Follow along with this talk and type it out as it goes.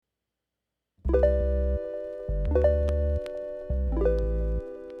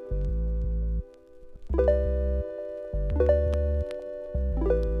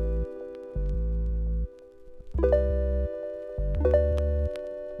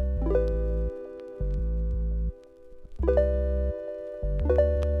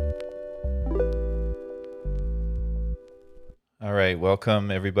right,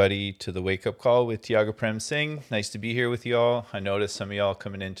 welcome everybody to the Wake Up Call with Tiago Prem Singh. Nice to be here with you all. I noticed some of y'all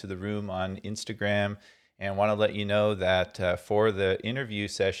coming into the room on Instagram and want to let you know that for the interview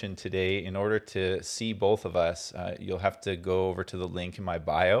session today, in order to see both of us, you'll have to go over to the link in my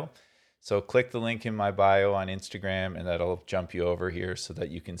bio. So click the link in my bio on Instagram and that'll jump you over here so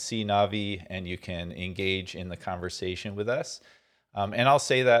that you can see Navi and you can engage in the conversation with us. And I'll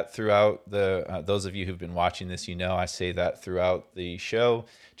say that throughout those of you who've been watching this, I say that throughout the show,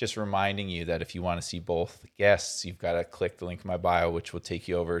 just reminding you that if you want to see both guests, you've got to click the link in my bio, which will take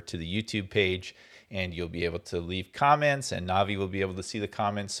you over to the YouTube page and you'll be able to leave comments and Navi will be able to see the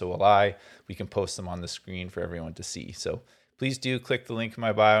comments. So will I. We can post them on the screen for everyone to see. So please do click the link in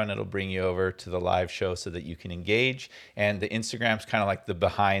my bio and it'll bring you over to the live show so that you can engage. And the Instagram's kind of like the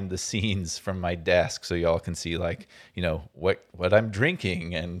behind the scenes from my desk. So y'all can see what I'm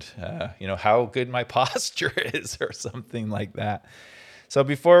drinking and, how good my posture is or something like that. So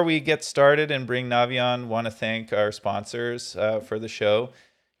before we get started and bring Navi on, want to thank our sponsors for the show.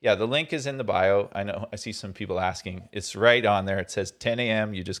 Yeah, the link is in the bio. I know I see some people asking. It's right on there. It says 10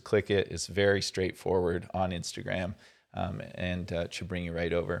 a.m. You just click it. It's very straightforward on Instagram. And it should bring you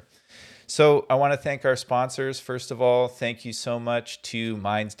right over. So I want to thank our sponsors. First of all, thank you so much to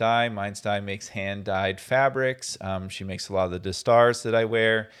Minds Dye. Minds Dye makes hand-dyed fabrics. She makes a lot of the stars that I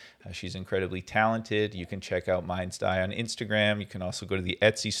wear. She's incredibly talented. You can check out Minds Dye on Instagram. You can also go to the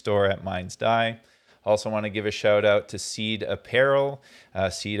Etsy store at Minds Dye. Also want to give a shout out to Seed Apparel.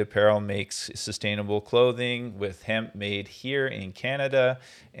 Seed Apparel makes sustainable clothing with hemp made here in Canada,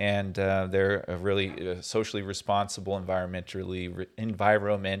 and they're a really socially responsible, environmentally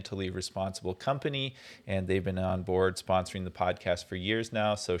responsible company, and they've been on board sponsoring the podcast for years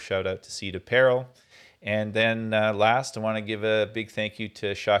now, so shout out to Seed Apparel. And then last, I want to give a big thank you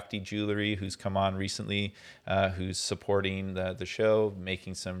to Shakti Jewelry, who's come on recently, who's supporting the show,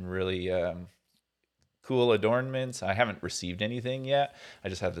 making some really cool adornments. I haven't received anything yet. I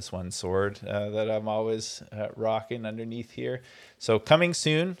just have this one sword that I'm always rocking underneath here. So coming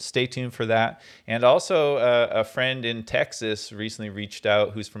soon, stay tuned for that. And also a friend in Texas recently reached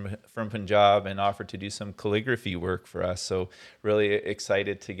out who's from Punjab and offered to do some calligraphy work for us. So really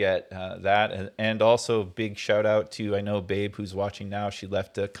excited to get that. And also big shout out to, I know Babe who's watching now, she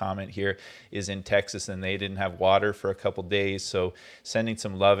left a comment here, is in Texas and they didn't have water for a couple days. So sending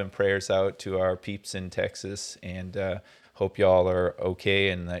some love and prayers out to our peeps in Texas, and hope y'all are okay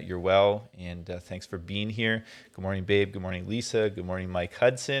and that you're well. And thanks for being here. Good morning, Babe. Good morning, Lisa. Good morning, Mike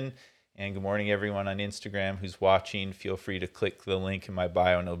Hudson. And good morning, everyone on Instagram who's watching. Feel free to click the link in my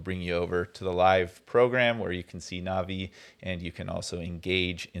bio and it'll bring you over to the live program where you can see Navi and you can also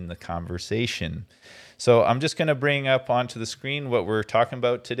engage in the conversation. So I'm just going to bring up onto the screen what we're talking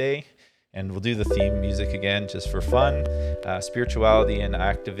about today. And we'll do the theme music again just for fun. Spirituality and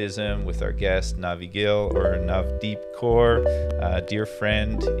activism with our guest Navi Gill, or Navdeep Kaur, dear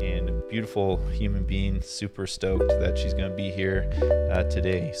friend and beautiful human being. Super stoked that she's going to be here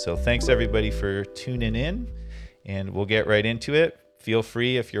today. So thanks everybody for tuning in, and we'll get right into it. Feel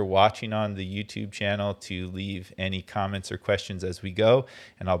free, if you're watching on the YouTube channel, to leave any comments or questions as we go,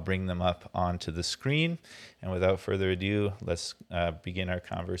 and I'll bring them up onto the screen. And without further ado, let's begin our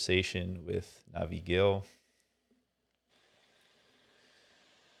conversation with Navi Gill.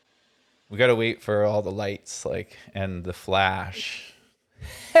 We got to wait for all the lights and the flash.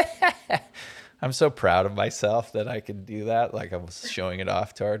 I'm so proud of myself that I can do that. I was showing it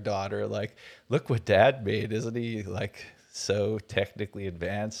off to our daughter. Look what Dad made. Isn't he so technically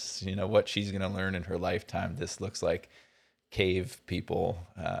advanced? What she's going to learn in her lifetime. This looks like cave people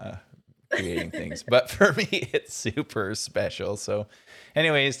creating things. But for me, it's super special. So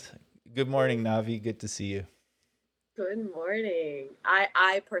anyways, good morning, Navi. Good to see you. Good morning.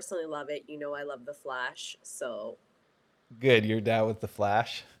 I personally love it. I love the Flash, so Good. You're down with the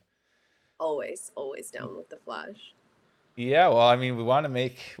flash? always down with the Flash. Yeah, well, I mean, we want to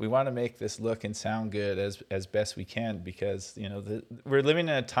make this look and sound good as best we can, because we're living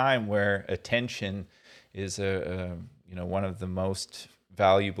in a time where attention is one of the most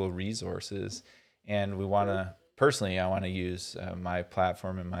valuable resources, and we want to personally, I want to use my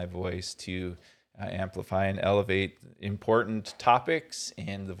platform and my voice to amplify and elevate important topics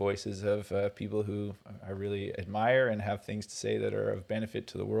and the voices of people who I really admire and have things to say that are of benefit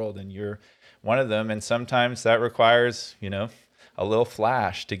to the world. And you're one of them. And sometimes that requires, a little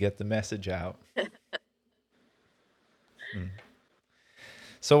flash to get the message out.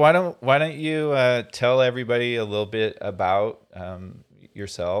 So why don't you tell everybody a little bit about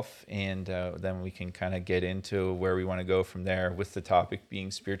yourself, and then we can kind of get into where we want to go from there, with the topic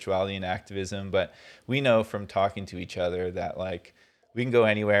being spirituality and activism. But we know from talking to each other that like we can go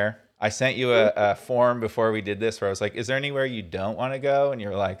anywhere. I sent you a form before we did this where I was like, is there anywhere you don't want to go? And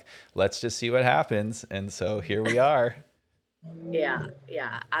you're like, let's just see what happens. And so here we are. Yeah,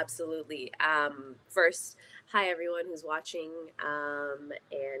 yeah, absolutely. First, hi everyone who's watching,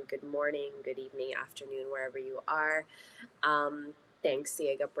 and good morning, good evening, afternoon, wherever you are. Thanks,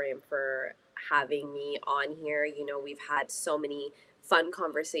 Diego Bram, for having me on here. You know, we've had so many fun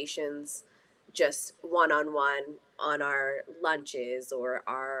conversations just one on one on our lunches or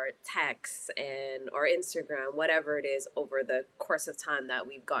our texts and or Instagram, whatever it is, over the course of time that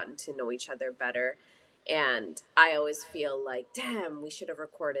we've gotten to know each other better. And I always feel like, damn, we should have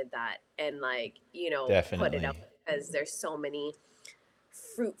recorded that and like, put it up, Definitely. because there's so many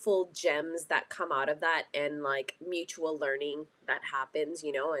fruitful gems that come out of that, and like mutual learning that happens,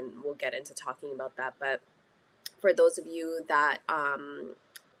 and we'll get into talking about that. But for those of you that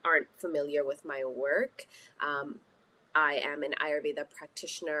aren't familiar with my work, um, I am an Ayurveda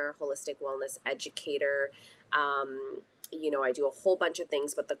practitioner, holistic wellness educator. I do a whole bunch of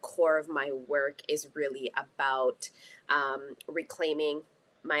things, but the core of my work is really about reclaiming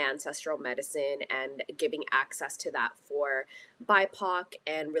my ancestral medicine and giving access to that for BIPOC,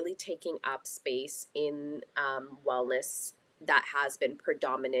 and really taking up space in wellness that has been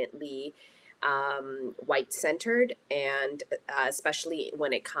predominantly white centered, and especially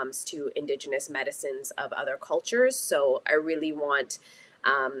when it comes to indigenous medicines of other cultures. So I really want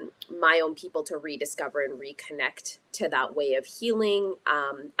my own people to rediscover and reconnect to that way of healing,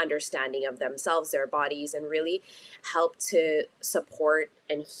 understanding of themselves, their bodies, and really help to support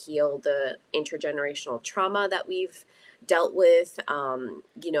and heal the intergenerational trauma that we've dealt with.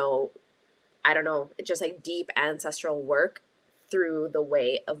 I don't know, just like deep ancestral work through the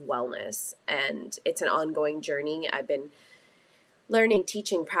way of wellness. And it's an ongoing journey. I've been learning,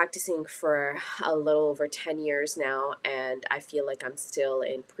 teaching, practicing for a little over 10 years now. And I feel like I'm still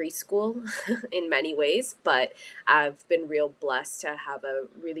in preschool in many ways, but I've been real blessed to have a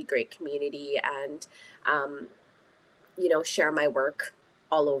really great community and, um, share my work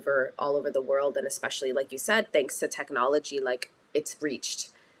all over the world. And especially, like you said, thanks to technology, like it's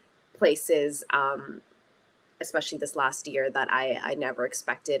reached places, especially this last year, that I never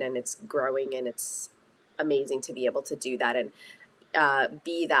expected, and it's growing, and it's amazing to be able to do that and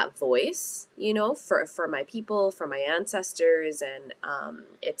be that voice, for my people, for my ancestors, and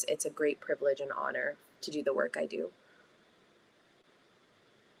it's a great privilege and honor to do the work I do.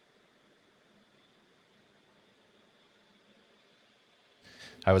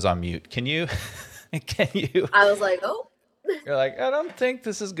 I was on mute. Can you, can you, I was like, oh, you're like, I don't think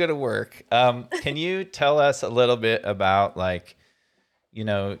this is going to work. Can you tell us a little bit about like,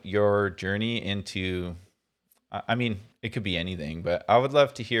 your journey into, I mean, it could be anything, but I would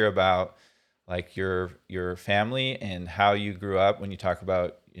love to hear about like your family and how you grew up. When you talk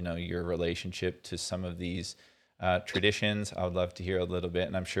about, your relationship to some of these traditions, I would love to hear a little bit.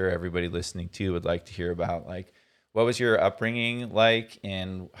 And I'm sure everybody listening too would like to hear about like, what was your upbringing like,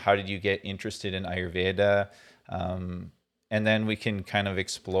 and how did you get interested in Ayurveda? Um, and then we can kind of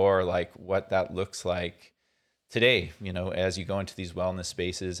explore like what that looks like today, as you go into these wellness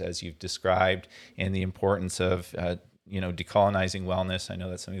spaces, as you've described, and the importance of, decolonizing wellness. I know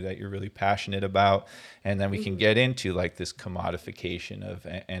that's something that you're really passionate about. And then we can mhm. get into like this commodification of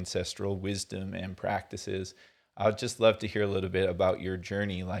ancestral wisdom and practices. I'd just love to hear a little bit about your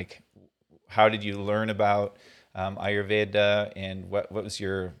journey. Like, how did you learn about Ayurveda, and what was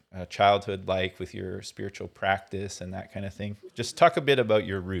your childhood like with your spiritual practice and that kind of thing? Just talk a bit about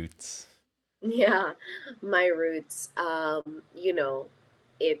your roots. Yeah, my roots.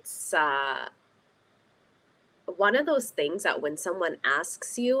 It's one of those things that when someone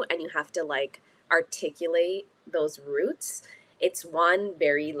asks you and you have to like articulate those roots, it's one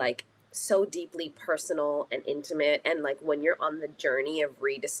very like so deeply personal and intimate. And like when you're on the journey of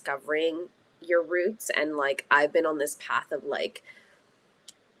rediscovering your roots, and like I've been on this path of like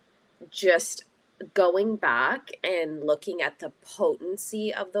just going back and looking at the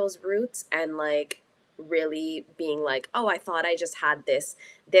potency of those roots, and like really being like, oh, I thought I just had this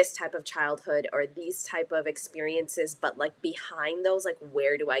type of childhood or these type of experiences, but like behind those, like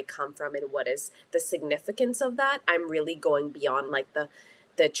where do I come from and what is the significance of that? I'm really going beyond like the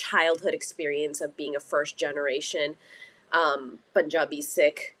childhood experience of being a first generation Punjabi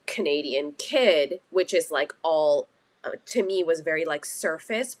Sikh Canadian kid, which is like all to me was very like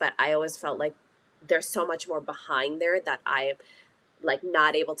surface, but I always felt like there's so much more behind there that I like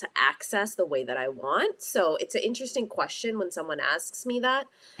not able to access the way that I want. So it's an interesting question when someone asks me that.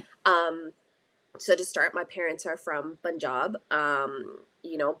 Um, so to start, my parents are from Punjab.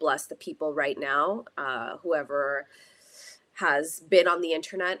 You know, bless the people right now. Whoever has been on the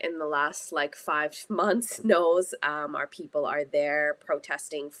internet in the last like 5 months knows our people are there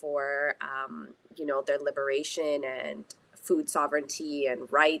protesting for you know, their liberation and food sovereignty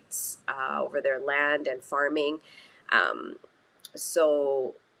and rights over their land and farming. Um,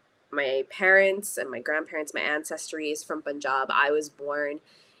 so my parents and my grandparents, my ancestry is from Punjab. I was born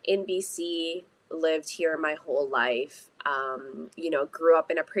in BC, lived here my whole life. You know, grew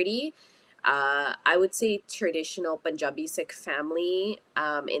up in a pretty, I would say, traditional Punjabi Sikh family,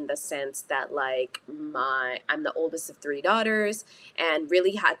 in the sense that like I'm the oldest of three daughters, and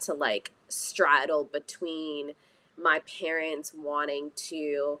really had to like straddle between my parents wanting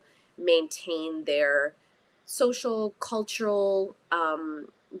to maintain their social, cultural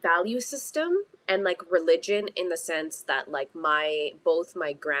value system and like religion, in the sense that like my both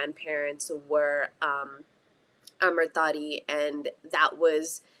my grandparents were Amritari, and that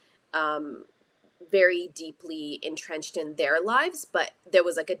was um, very deeply entrenched in their lives, but there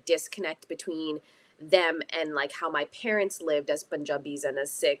was like a disconnect between them and like how my parents lived as Punjabis and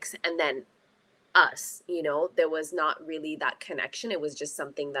as Sikhs, and then us, you know, there was not really that connection. It was just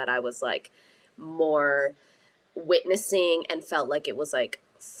something that I was like more witnessing and felt like it was like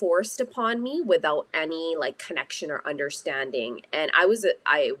forced upon me without any like connection or understanding. And I was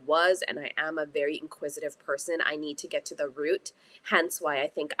and I am a very inquisitive person. I need to get to the root, hence why I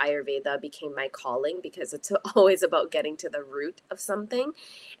think Ayurveda became my calling, because it's always about getting to the root of something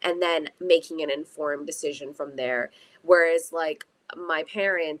and then making an informed decision from there. Whereas like my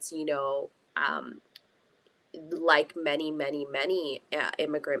parents, you know, like many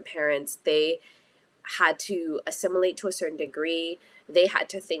immigrant parents, they had to assimilate to a certain degree. They had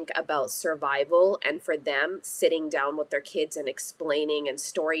to think about survival. And for them, sitting down with their kids and explaining and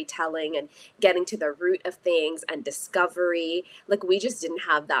storytelling and getting to the root of things and discovery, like we just didn't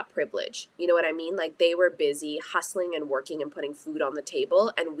have that privilege. You know what I mean? Like they were busy hustling and working and putting food on the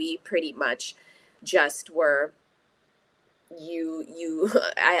table. And we pretty much just were you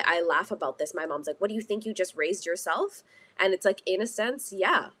I laugh about this. My mom's like, what do you think, you just raised yourself? And it's like, in a sense,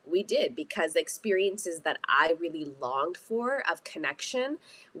 yeah, we did, because the experiences that I really longed for of connection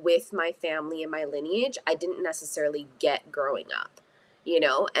with my family and my lineage, I didn't necessarily get growing up, you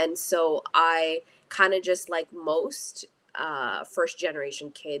know. And so I kind of, just like most first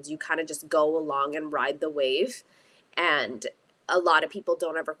generation kids, you kind of just go along and ride the wave. And a lot of people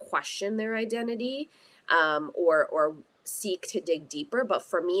don't ever question their identity, or seek to dig deeper. But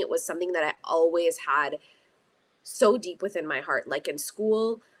for me, it was something that I always had so deep within my heart. Like in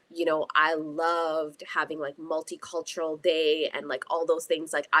school, you know, I loved having like multicultural day and like all those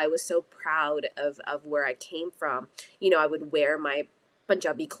things. Like I was so proud of where I came from. You know, I would wear my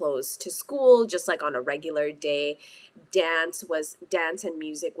Punjabi clothes to school just like on a regular day. Dance and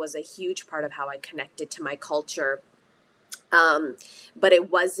music was a huge part of how I connected to my culture. But it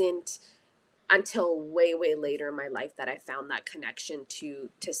wasn't until way later in my life that I found that connection to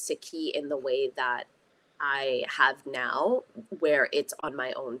Sikhi in the way that I have now, where it's on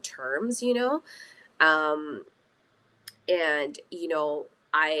my own terms, you know. Um, and you know,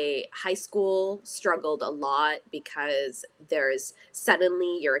 I high school struggled a lot because there's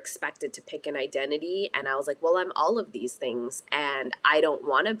suddenly you're expected to pick an identity, and I was like, well, I'm all of these things, and I don't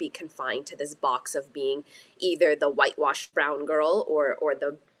want to be confined to this box of being either the whitewashed brown girl or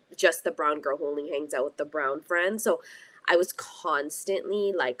the just the brown girl who only hangs out with the brown friends. So I was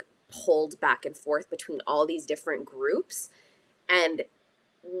constantly like pulled back and forth between all these different groups, and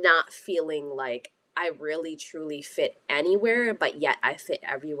not feeling like I really truly fit anywhere, but yet I fit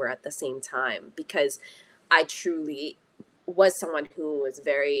everywhere at the same time, because I truly was someone who was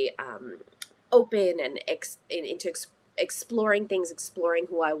very open and exploring things, exploring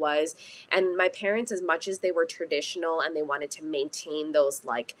who I was. And my parents, as much as they were traditional and they wanted to maintain those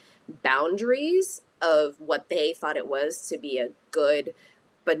like boundaries of what they thought it was to be a good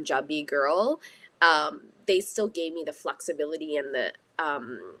Punjabi girl, they still gave me the flexibility and the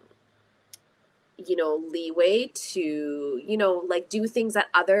you know, leeway to, you know, like do things that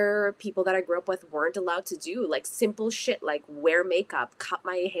other people that I grew up with weren't allowed to do. Like simple shit like wear makeup, cut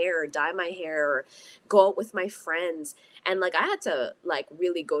my hair, dye my hair, or go out with my friends. And like I had to like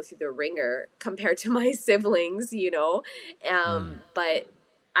really go through the ringer compared to my siblings, you know. Mm. But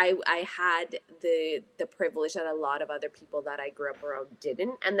I had the privilege that a lot of other people that I grew up around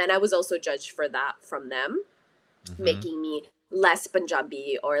didn't. And then I was also judged for that from them, Hmm. making me less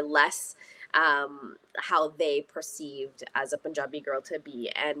Punjabi or less how they perceived as a Punjabi girl to be.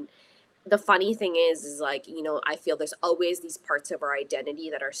 And the funny thing is like, you know, I feel there's always these parts of our identity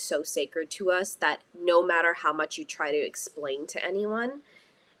that are so sacred to us that no matter how much you try to explain to anyone,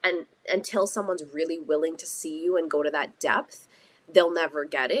 and until someone's really willing to see you and go to that depth, they'll never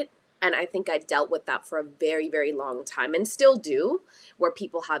get it. And I think I dealt with that for a very, very long time and still do, where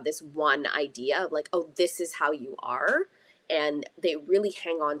people have this one idea of like, oh, this is how you are. And they really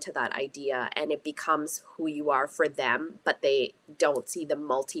hang on to that idea and it becomes who you are for them, but they don't see the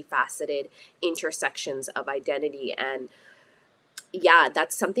multifaceted intersections of identity. And yeah,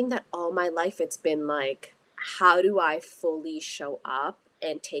 that's something that all my life it's been like, how do I fully show up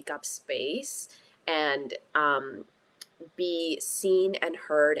and take up space and be seen and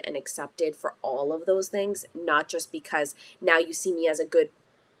heard and accepted for all of those things, not just because now you see me as a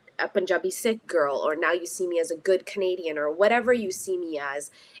Punjabi Sikh girl, or now you see me as a good Canadian, or whatever you see me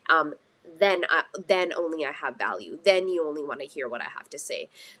as. Um, then only I have value. Then you only want to hear what I have to say.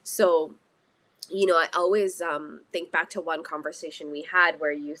 So you know, I always think back to one conversation we had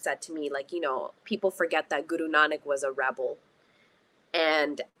where you said to me, like, you know, people forget that Guru Nanak was a rebel.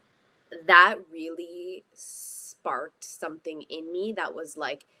 And that really sparked something in me that was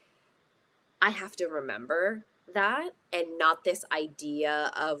like, I have to remember that and not this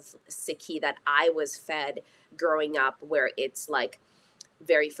idea of Sikhi that I was fed growing up, where it's like,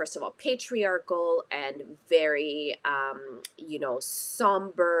 very first of all patriarchal and very you know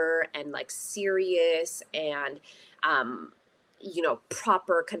somber and like serious and um you know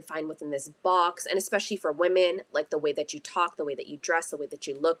proper confined within this box, and especially for women, like the way that you talk, the way that you dress, the way that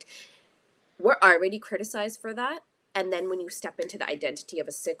you looked, we're already criticized for that. And then when you step into the identity of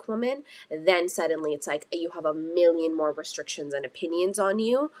a Sikh woman, then suddenly it's like you have a million more restrictions and opinions on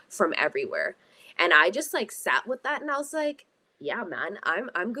you from everywhere. And I just like sat with that and I was like, yeah, man,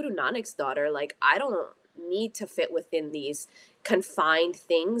 I'm Guru Nanak's daughter. Like I don't need to fit within these confined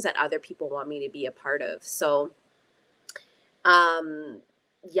things that other people want me to be a part of. So um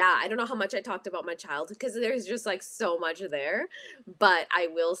yeah, I don't know how much I talked about my childhood because there's just like so much there, but I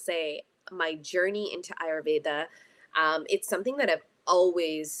will say my journey into Ayurveda, it's something that I've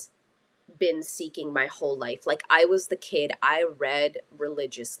always been seeking my whole life. Like I was the kid, I read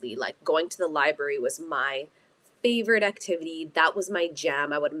religiously. Like going to the library was my favorite activity. That was my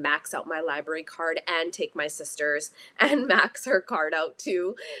jam. I would max out my library card and take my sister's and max her card out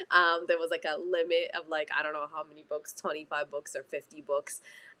too. There was like a limit of like, I don't know how many books, 25 books or 50 books.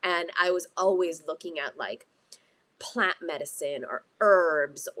 And I was always looking at like plant medicine or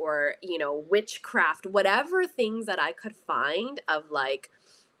herbs or, you know, witchcraft, whatever things that I could find of like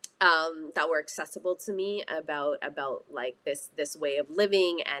that were accessible to me about like this way of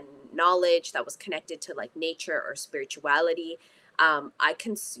living and knowledge that was connected to like nature or spirituality. I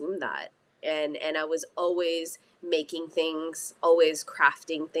consumed that, and I was always making things, always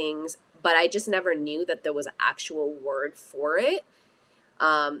crafting things, but I just never knew that there was an actual word for it.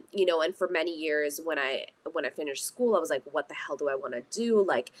 You know, and for many years when I finished school, I was like, what the hell do I want to do?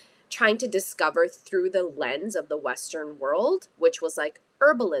 Like trying to discover through the lens of the Western world, which was like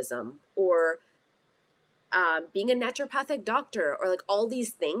herbalism or being a naturopathic doctor or like all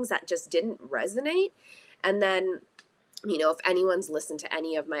these things that just didn't resonate. And then, you know, if anyone's listened to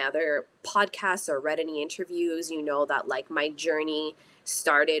any of my other podcasts or read any interviews, you know that like my journey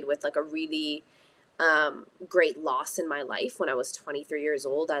started with like a really great loss in my life. When I was 23 years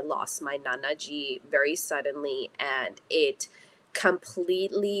old, I lost my Nana Ji very suddenly, and it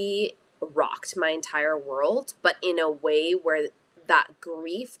completely rocked my entire world, but in a way where that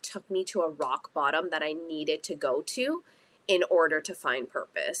grief took me to a rock bottom that I needed to go to in order to find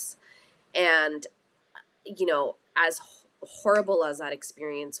purpose. And, you know, as horrible as that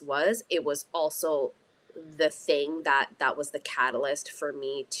experience was, it was also the thing that was the catalyst for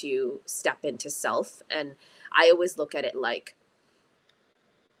me to step into self. And I always look at it like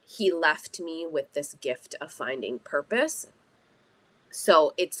he left me with this gift of finding purpose.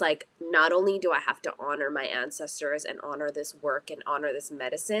 So it's like not only do I have to honor my ancestors and honor this work and honor this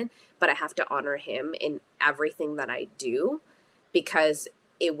medicine, but I have to honor him in everything that I do because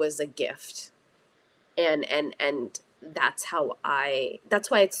it was a gift. And that's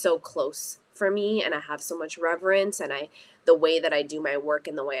why it's so close for me, and I have so much reverence, and I the way that I do my work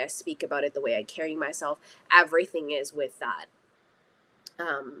and the way I speak about it, the way I carry myself, everything is with that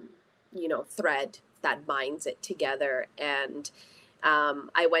um you know thread that binds it together. And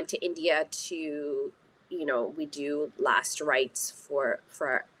I went to India to, you know, we do last rites for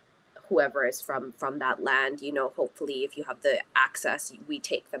whoever is from that land. You know, hopefully if you have the access, we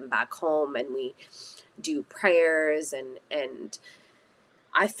take them back home and we do prayers and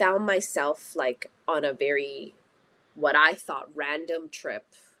I found myself like on a very, what I thought, random trip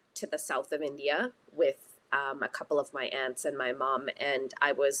to the south of India with a couple of my aunts and my mom. And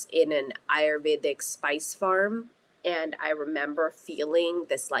I was in an Ayurvedic spice farm. And I remember feeling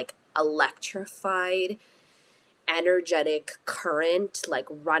this like electrified, energetic current like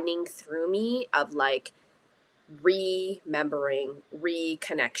running through me of like remembering,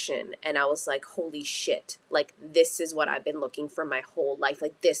 reconnection. And I was like, holy shit, like this is what I've been looking for my whole life.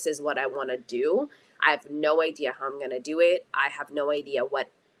 Like this is what I want to do. I have no idea how I'm going to do it. I have no idea what,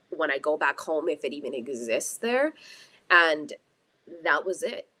 when I go back home, if it even exists there. And that was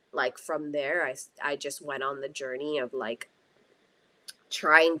it. Like from there, I just went on the journey of like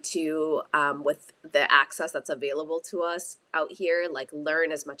trying to, with the access that's available to us out here, like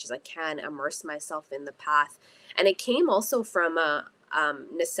learn as much as I can, immerse myself in the path. And it came also from a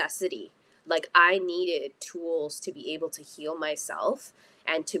necessity. Like I needed tools to be able to heal myself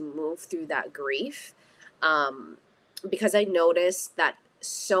and to move through that grief, um, because I noticed that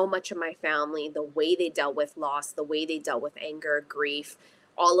so much of my family, the way they dealt with loss, the way they dealt with anger, grief,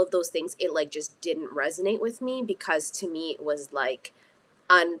 all of those things, it like just didn't resonate with me, because to me it was like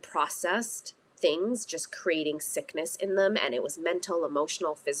unprocessed things just creating sickness in them. And it was mental,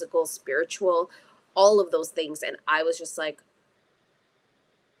 emotional, physical, spiritual, all of those things. And I was just like,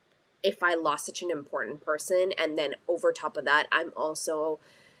 if I lost such an important person, and then over top of that, I'm also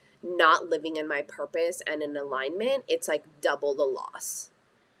not living in my purpose and in alignment, it's like double the loss.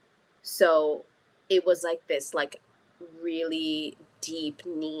 So it was like this, like really deep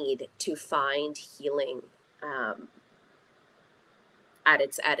need to find healing, um, at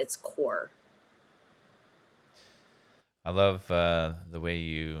its core. I love the way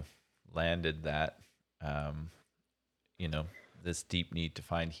you landed that, um, you know, this deep need to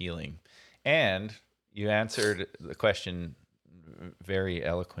find healing. And you answered the question very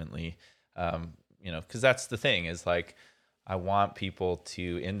eloquently, because that's the thing is like, I want people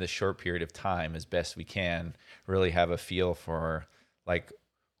to, in the short period of time, as best we can, really have a feel for like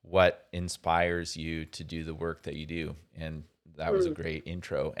what inspires you to do the work that you do. And that was a Mm. great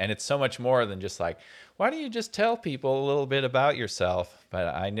intro. And it's so much more than just like, why don't you just tell people a little bit about yourself?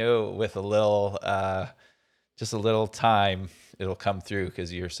 But I know with a little, just a little time, it'll come through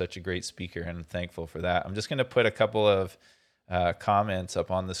because you're such a great speaker, and I'm thankful for that. I'm just going to put a couple of comments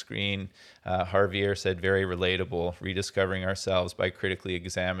up on the screen. Javier said, very relatable, rediscovering ourselves by critically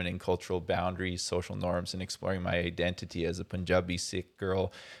examining cultural boundaries, social norms, and exploring my identity as a Punjabi Sikh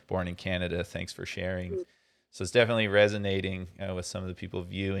girl born in Canada. Thanks for sharing. Mm. So it's definitely resonating with some of the people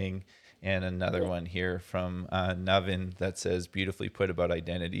viewing. And another Yeah. one here from Navin that says, beautifully put about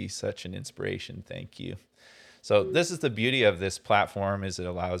identity, such an inspiration. Thank you. So Mm. this is the beauty of this platform, is it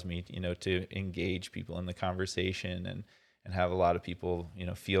allows me, to engage people in the conversation, and have a lot of people,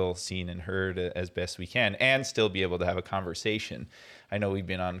 feel seen and heard as best we can, and still be able to have a conversation. I know we've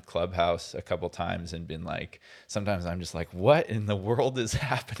been on Clubhouse a couple times and been like, sometimes I'm just like, what in the world is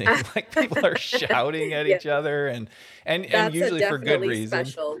happening? Like people are shouting at Yeah, each other, and that's a usually for good definitely reason.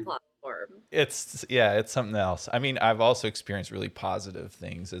 special platform. It's, yeah, it's something else. I mean, I've also experienced really positive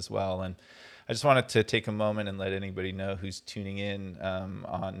things as well, and I just wanted to take a moment and let anybody know who's tuning in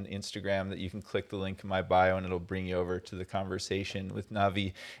on Instagram that you can click the link in my bio and it'll bring you over to the conversation with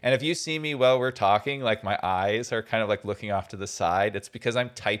Navi. And if you see me while we're talking, like my eyes are kind of like looking off to the side, it's because I'm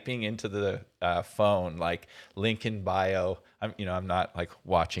typing into the phone, like link in bio. I'm not like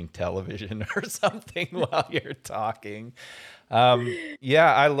watching television or something while you're talking.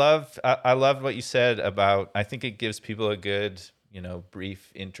 Yeah, I loved what you said about, I think it gives people a good,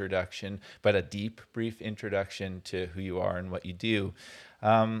 brief introduction, but a deep brief introduction to who you are and what you do.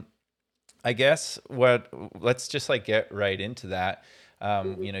 Um, I guess let's just like get right into that.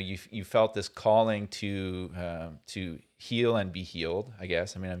 Mhm. You felt this calling to heal and be healed. I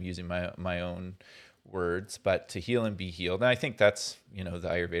guess. I mean, I'm using my own words, but to heal and be healed. And I think that's, the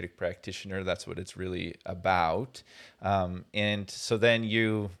Ayurvedic practitioner. That's what it's really about. And so then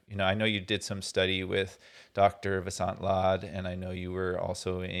I know you did some study with Dr. Vasant Lad, and I know you were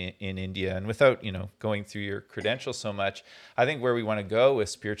also in India. And without, going through your credentials so much, I think where we want to go with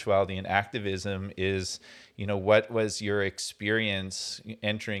spirituality and activism is, what was your experience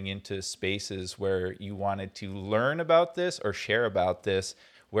entering into spaces where you wanted to learn about this or share about this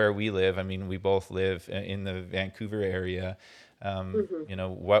where we live? I mean, we both live in the Vancouver area.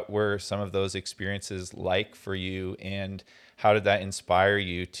 Mhm. What were some of those experiences like for you, and how did that inspire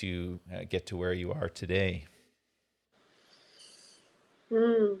you to get to where you are today?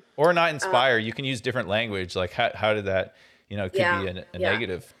 Mm. Or not Uh, inspire, you can use different language. Like how did that, it could yeah, be a yeah.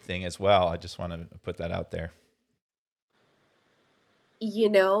 negative thing as well. I just want to put that out there.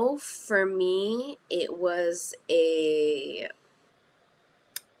 For me, it was a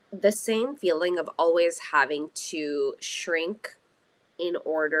the same feeling of always having to shrink in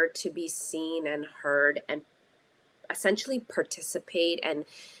order to be seen and heard and essentially participate and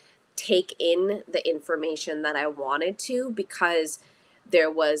take in the information that I wanted to, because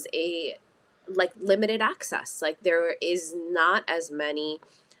there was a like limited access. Like there is not as many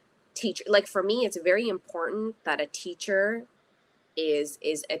teacher, like for me it's very important that a teacher is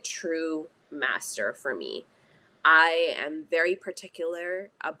a true master for me. I am very particular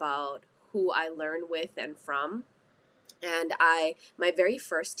about who I learn with and from. And my very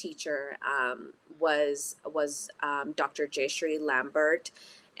first teacher was Dr. Jayashree Lambert,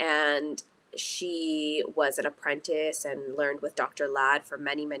 and she was an apprentice and learned with Dr. Ladd for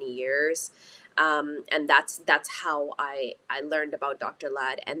many many years. And that's how I learned about Dr.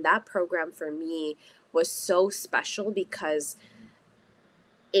 Ladd, and that program for me was so special because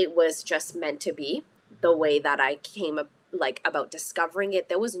it was just meant to be the way that I came up like about discovering it.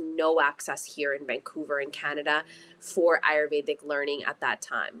 There was no access here in Vancouver in Canada for Ayurvedic learning at that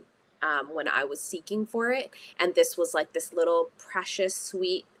time, when I was seeking for it. And this was like this little precious,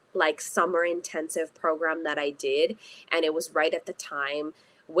 sweet, like summer intensive program that I did. And it was right at the time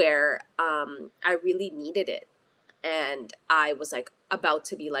where I really needed it. And I was like about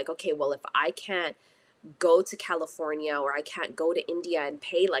to be like, okay, well, if I can't go to California or I can't go to India and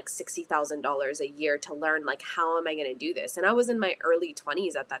pay like $60,000 a year to learn, like, how am I going to do this? And I was in my early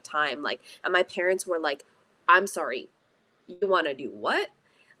 20s at that time. Like, and my parents were like, I'm sorry, you want to do what?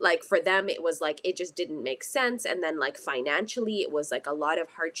 Like, for them, it was like, it just didn't make sense. And then, like, financially, it was like a lot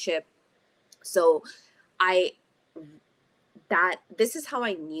of hardship. So, I, that this is how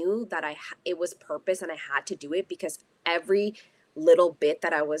I knew that it was purpose and I had to do it, because every little bit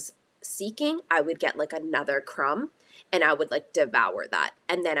that I was seeking, I would get like another crumb and I would like devour that.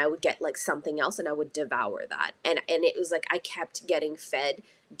 And then I would get like something else and I would devour that. And it was like I kept getting fed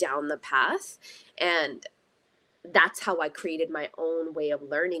down the path, and that's how I created my own way of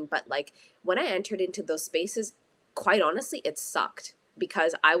learning. But like when I entered into those spaces, quite honestly, it sucked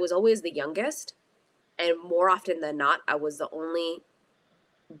because I was always the youngest, and more often than not, I was the only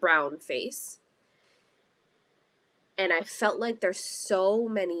brown face. And I felt like there's so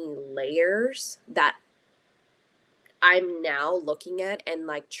many layers that I'm now looking at and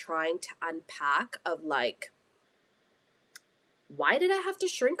like trying to unpack of like, why did I have to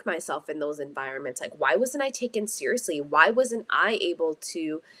shrink myself in those environments? Like, why wasn't I taken seriously? Why wasn't I able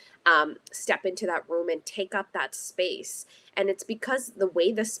to step into that room and take up that space? And it's because the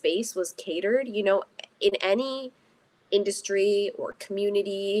way the space was catered, in any industry or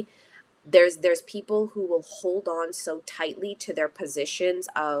community, there's people who will hold on so tightly to their positions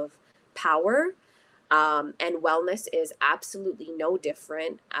of power, and wellness is absolutely no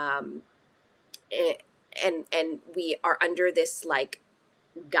different. It, and we are under this like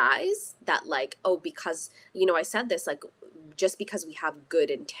guise that like, oh, because I said this, like, just because we have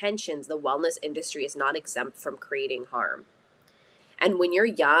good intentions, the wellness industry is not exempt from creating harm. And when you're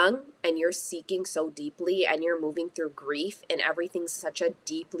young and you're seeking so deeply and you're moving through grief and everything's such a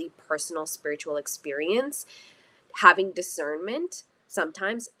deeply personal spiritual experience, having discernment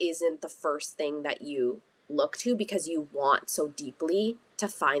sometimes isn't the first thing that you look to, because you want so deeply to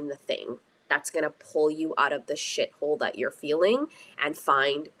find the thing that's going to pull you out of the shithole that you're feeling and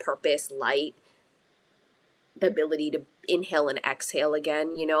find purpose, light, the ability to inhale and exhale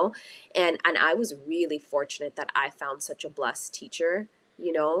again, and I was really fortunate that I found such a blessed teacher,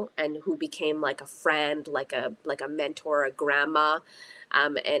 and who became like a friend, like a mentor, a grandma.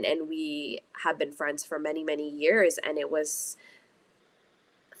 And we have been friends for many many years, and it was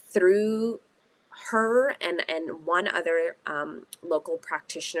through her and one other local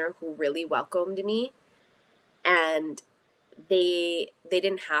practitioner who really welcomed me. And they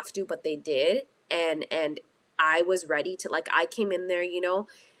didn't have to, but they did. And I was ready to, like, I came in there,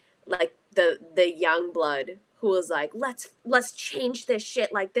 like the young blood who was like, let's change this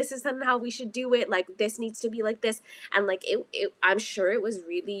shit, like this isn't how we should do it, like this needs to be like this. And like I'm sure it was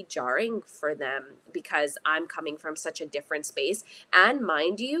really jarring for them because I'm coming from such a different space. And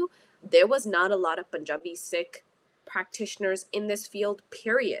mind you, there was not a lot of Punjabi Sikh practitioners in this field,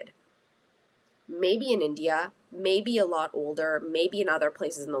 period. Maybe in India, maybe a lot older, maybe in other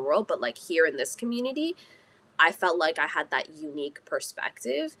places in the world, but like here in this community, I felt like I had that unique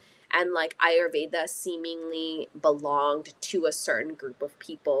perspective. And like Ayurveda seemingly belonged to a certain group of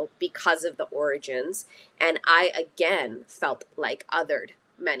people because of the origins. And I again felt like othered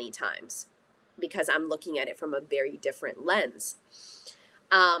many times because I'm looking at it from a very different lens.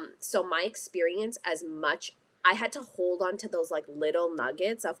 So my experience, as much I had to hold on to those like little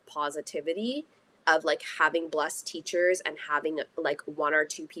nuggets of positivity, of like having blessed teachers and having like one or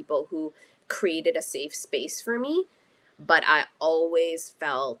two people who created a safe space for me. But I always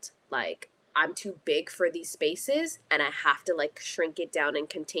felt like I'm too big for these spaces and I have to like shrink it down and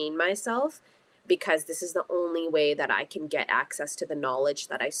contain myself, because this is the only way that I can get access to the knowledge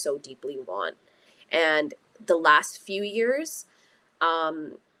that I so deeply want. And the last few years,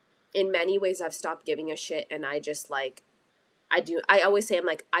 um, in many ways, I've stopped giving a shit, and I just like, I always say, I'm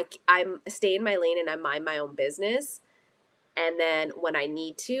like, I'm stay in my lane and I mind my own business. And then when I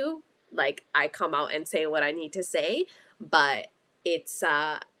need to, like, I come out and say what I need to say. But it's,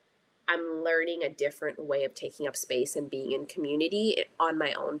 I'm learning a different way of taking up space and being in community on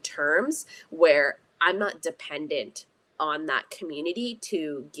my own terms, where I'm not dependent on that community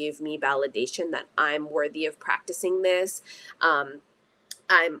to give me validation that I'm worthy of practicing this. Um,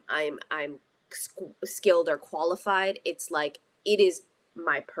 I'm skilled or qualified. It's like it is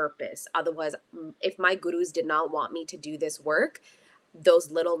my purpose. Otherwise, if my gurus did not want me to do this work,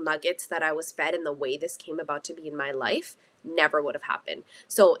 those little nuggets that I was fed and the way this came about to be in my life never would have happened.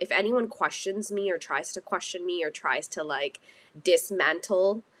 So if anyone questions me or tries to question me or tries to like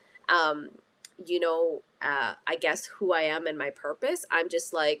dismantle, um, I guess who I am and my purpose, I'm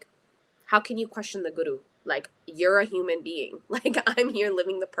just like, how can you question the guru? Like, you're a human being. Like, I'm here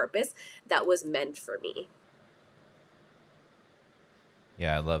living the purpose that was meant for me.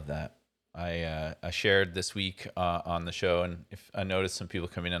 Yeah, I love that. I shared this week on the show, and if I noticed some people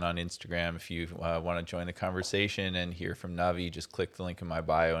coming in on Instagram, if you want to join the conversation and hear from Navi, just click the link in my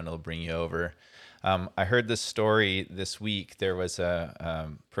bio, and it'll bring you over. I heard this story this week. There was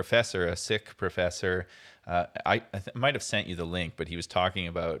a professor, a Sikh professor. I might have sent you the link, but he was talking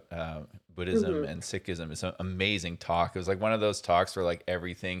about Buddhism Hmm. and Sikhism. It's an amazing talk. It was like one of those talks where like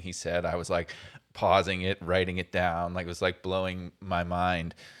everything he said, I was like pausing it, writing it down. Like it was like blowing my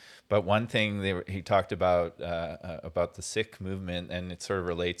mind. But one thing he talked about the Sikh movement, and it sort of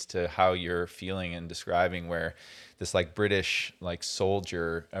relates to how you're feeling and describing, where this like British like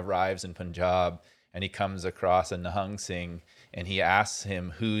soldier arrives in Punjab, and he comes across a Nahang Singh, and he asks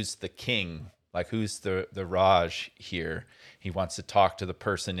him, "Who's the king? Like who's the Raj here?" He wants to talk to the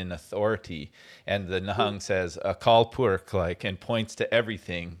person in authority, and the Nahang says, "Akal Purkh," like, and points to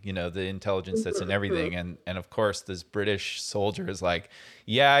everything, the intelligence that's in Hmm. everything, and of course this British soldier is like,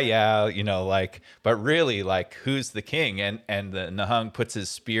 "Yeah, yeah," like, but really, like, who's the king? And the Nahang puts his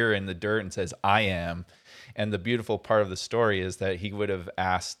spear in the dirt and says, "I am." And the beautiful part of the story is that he would have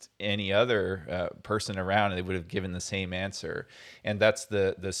asked any other person around, and they would have given the same answer. And that's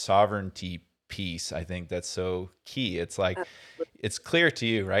the sovereignty piece. I think that's so key. It's like it's clear to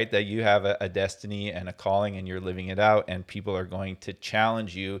you, right, that you have a destiny and a calling, and you're living it out, and people are going to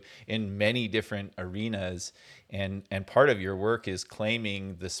challenge you in many different arenas. And part of your work is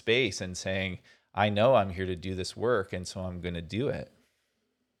claiming the space and saying, I know I'm here to do this work, and so I'm going to do it.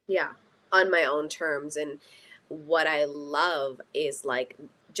 Yeah, on my own terms. And what I love is like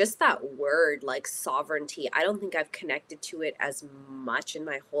just that word, like sovereignty. I don't think I've connected to it as much in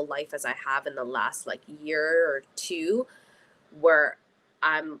my whole life as I have in the last like year or two, where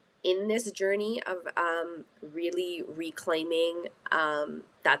I'm in this journey of really reclaiming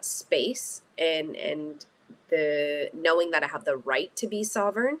that space, and the knowing that I have the right to be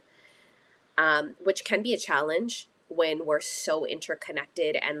sovereign, which can be a challenge when we're so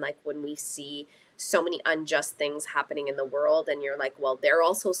interconnected, and like when we see so many unjust things happening in the world, and you're like, well, they're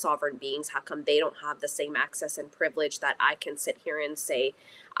also sovereign beings, how come they don't have the same access and privilege that I can sit here and say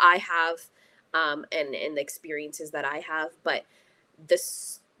I have, and the experiences that I have. But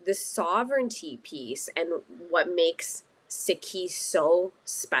this sovereignty piece, and what makes Sikhi so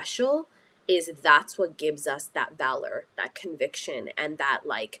special, is that's what gives us that valor, that conviction, and that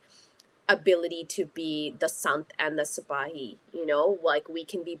like ability to be the sant and the sipahi, like we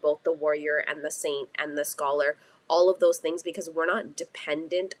can be both the warrior and the saint and the scholar, all of those things, because we're not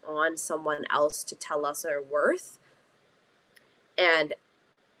dependent on someone else to tell us our worth. And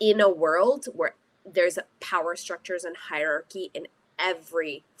in a world where there's power structures and hierarchy in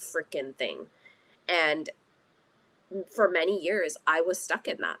every freaking thing, and for many years I was stuck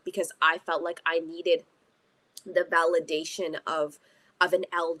in that because I felt like I needed the validation of an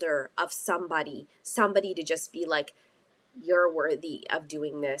elder, of somebody to just be like, you're worthy of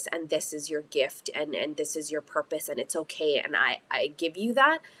doing this, and this is your gift, and this is your purpose, and it's okay, and I give you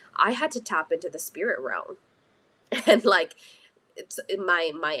that. I had to tap into the spirit realm. And like, it's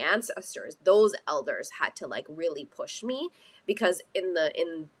my ancestors, those elders had to like really push me, because in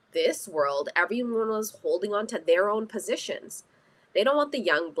this world everyone was holding on to their own positions, They don't want the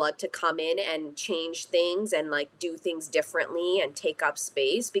young blood to come in and change things and like do things differently and take up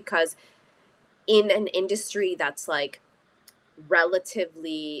space, because in an industry that's like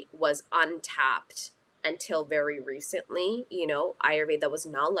relatively was untapped until very recently, Ayurveda was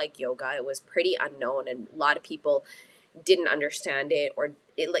not like yoga. It was pretty unknown, and a lot of people didn't understand it, or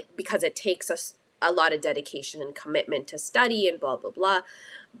it, like, because it takes us a lot of dedication and commitment to study and blah blah blah.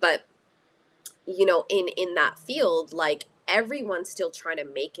 But in that field, like, everyone's still trying to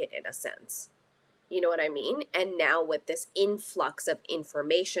make it in a sense. You know what I mean? And now with this influx of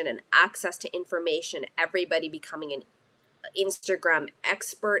information and access to information, everybody becoming an Instagram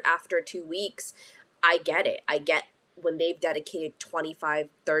expert after 2 weeks, I get it. I get when they've dedicated 25,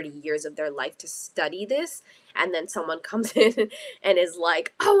 30 years of their life to study this, and then someone comes in and is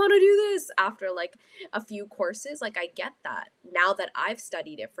like, I want to do this after like a few courses. Like, I get that. Now that I've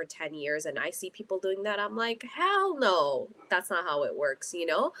studied it for 10 years and I see people doing that, I'm like, hell no, that's not how it works, you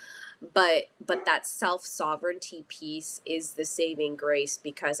know? But that self-sovereignty piece is the saving grace,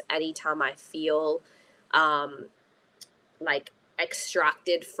 because anytime I feel um like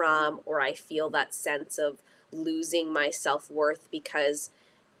extracted from, or I feel that sense of losing my self-worth because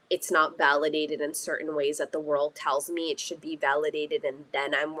it's not validated in certain ways that the world tells me it should be validated, and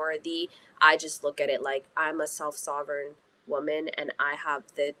then I'm worthy. I just look at it like I'm a self-sovereign woman, and I have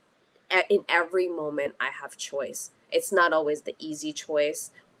in every moment I have choice. It's not always the easy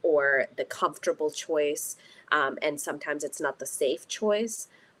choice or the comfortable choice, and sometimes it's not the safe choice,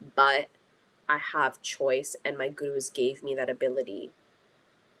 but I have choice, and my gurus gave me that ability.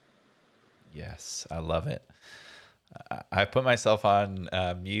 Yes, I love it. I put myself on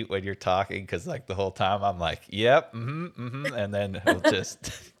mute when you're talking because, like, the whole time I'm like, "Yep, and then it'll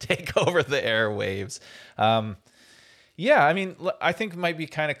just take over the airwaves. Um, yeah, I mean, I think it might be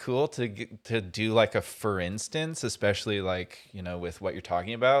kind of cool to do like a for instance, especially like with what you're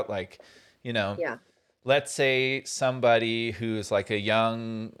talking about, like you know, Yeah. let's say somebody who's like a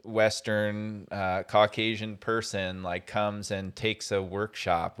young Western Caucasian person like comes and takes a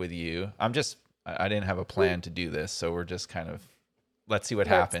workshop with you. I didn't have a Mm, plan to do this, so we're just kind of let's see what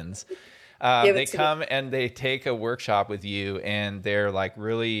let's happens. give it They to me. come and they take a workshop with you, and they're like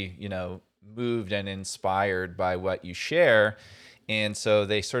really, moved and inspired by what you share. And so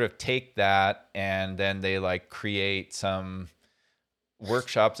they sort of take that and then they like create some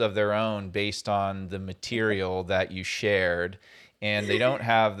workshops of their own based on the material that you shared, and they don't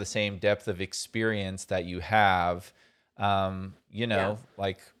have the same depth of experience that you have. Yeah.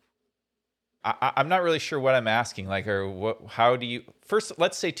 Like I'm not really sure what I'm asking. Like, or what? How do you first?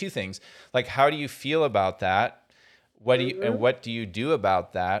 Let's say two things. Like, how do you feel about that? Hmm. What do you do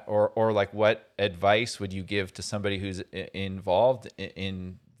about that? Or like, what advice would you give to somebody who's involved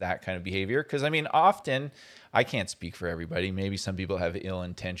in that kind of behavior? Because I mean, often I can't speak for everybody. Maybe some people have ill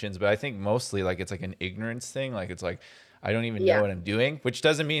intentions, but I think mostly like it's like an ignorance thing. Like it's like I don't even know Yeah. what I'm doing, which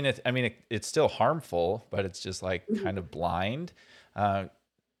doesn't mean it. I mean, it's still harmful, but it's just like kind Mhm. of blind. Uh,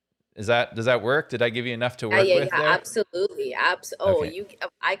 does that work? Did I give you enough to Yeah, work yeah, with yeah, there? absolutely. Okay.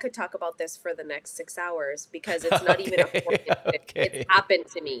 I could talk about this for the next 6 hours, because it's not even a Okay. formula. It's Okay. happened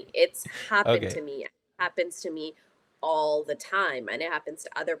to me. It's happened Okay. to me. It happens to me all the time, and it happens to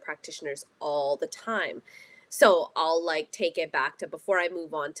other practitioners all the time. So I'll like take it back to, before I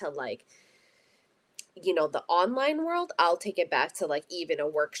move on to like, the online world, I'll take it back to like even a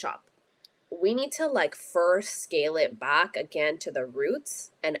workshop. We need to like first scale it back again to the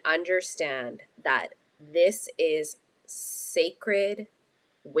roots and understand that this is sacred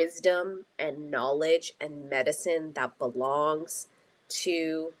wisdom and knowledge and medicine that belongs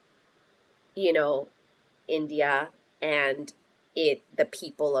to, you know, India, and the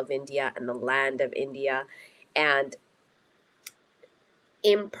people of India and the land of India, and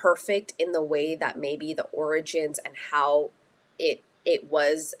imperfect in the way that maybe the origins and how it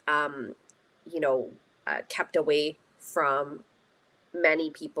was kept away from many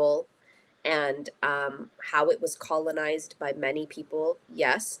people, and how it was colonized by many people,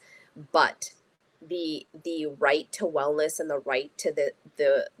 yes, but the right to wellness and the right to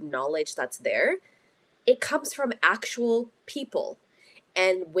the knowledge that's there, it comes from actual people.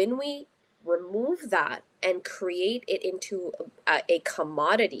 And when we remove that and create it into a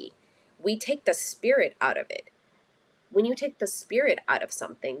commodity, we take the spirit out of it. When you take the spirit out of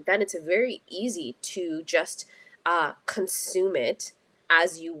something, then it's very easy to just consume it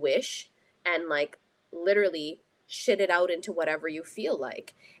as you wish, and like literally shit it out into whatever you feel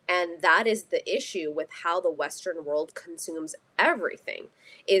like. And that is the issue with how the Western world consumes everything,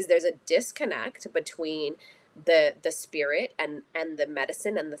 is there's a disconnect between the spirit and the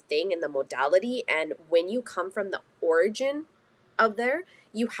medicine and the thing and the modality. And when you come from the origin, of there,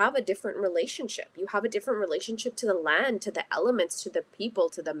 you have a different relationship. You have a different relationship to the land, to the elements, to the people,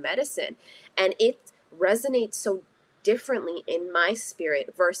 to the medicine. And it resonates so differently in my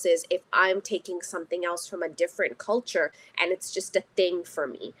spirit versus if I'm taking something else from a different culture and it's just a thing for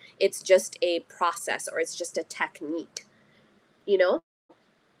me. It's just a process or it's just a technique. You know,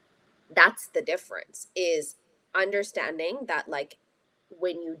 that's the difference is understanding that like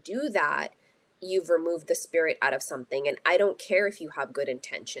when you do that, you've removed the spirit out of something. And I don't care if you have good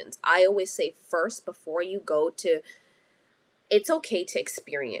intentions. I always say first before you go to, it's okay to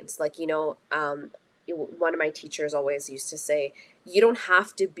experience. Like, one of my teachers always used to say, you don't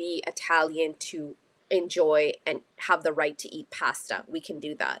have to be Italian to enjoy and have the right to eat pasta. We can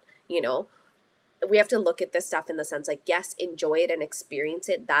do that, you know? We have to look at this stuff in the sense like, yes, enjoy it and experience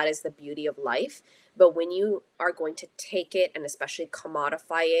it. That is the beauty of life. But when you are going to take it and especially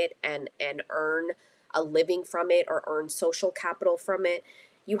commodify it and earn a living from it or earn social capital from it,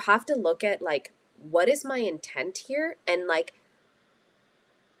 you have to look at like, what is my intent here? And like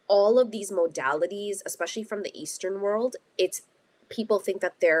all of these modalities, especially from the Eastern world, it's people think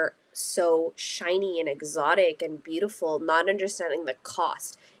that they're so shiny and exotic and beautiful, not understanding the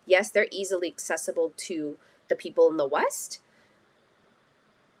cost. Yes, they're easily accessible to the people in the West,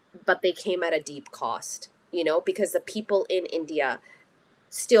 but they came at a deep cost, because the people in India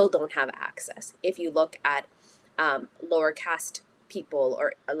still don't have access. If you look at lower caste people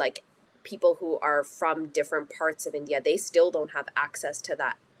or like people who are from different parts of India, they still don't have access to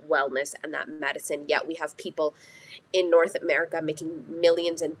that wellness and that medicine. Yet we have people in North America making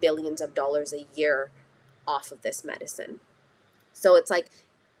millions and billions of dollars a year off of this medicine. So it's like,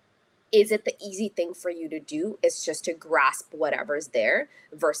 is it the easy thing for you to do? Is just to grasp whatever's there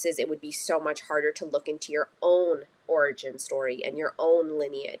versus it would be so much harder to look into your own origin story and your own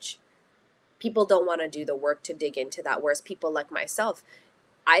lineage. People don't want to do the work to dig into that. Whereas people like myself,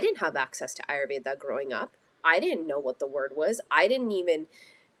 I didn't have access to Ayurveda growing up. I didn't know what the word was. I didn't even,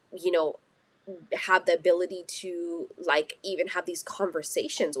 you know, have the ability to like even have these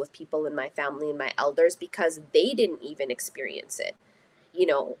conversations with people in my family and my elders because they didn't even experience it.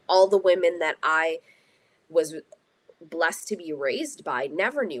 All the women that I was blessed to be raised by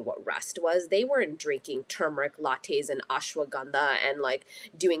never knew what rest was. They weren't drinking turmeric lattes and ashwagandha and like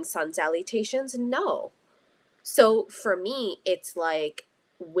doing sun salutations. No. So for me, it's like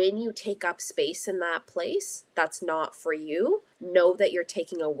when you take up space in that place that's not for you, know that you're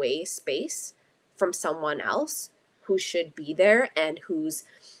taking away space from someone else who should be there and whose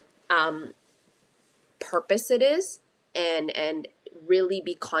um, purpose it is, and really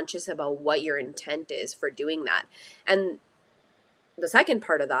be conscious about what your intent is for doing that. And the second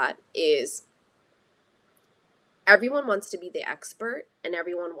part of that is everyone wants to be the expert and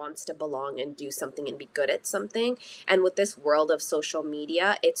everyone wants to belong and do something and be good at something. And with this world of social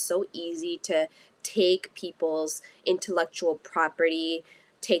media, it's so easy to take people's intellectual property,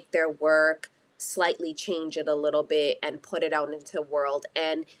 take their work, slightly change it a little bit and put it out into the world.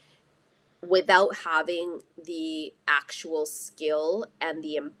 And without having the actual skill and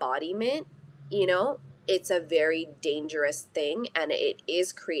the embodiment, it's a very dangerous thing and it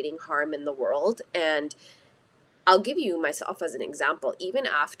is creating harm in the world. And I'll give you myself as an example. Even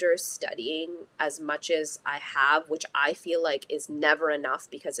after studying as much as I have, which I feel like is never enough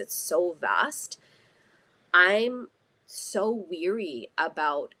because it's so vast, I'm so weary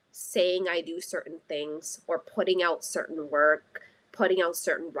about saying I do certain things or putting out certain work, putting out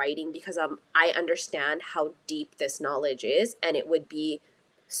certain writing because I understand how deep this knowledge is, and it would be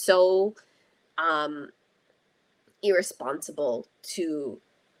so um irresponsible to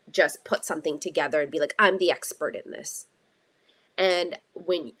just put something together and be like, I'm the expert in this. And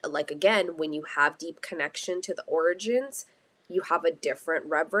when, like, again, when you have deep connection to the origins, you have a different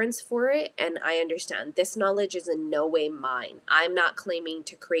reverence for it. And I understand this knowledge is in no way mine. I'm not claiming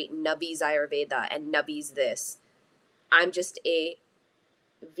to create Navi's Ayurveda and Navi's this. I'm just a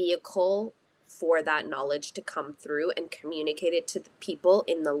vehicle for that knowledge to come through and communicate it to the people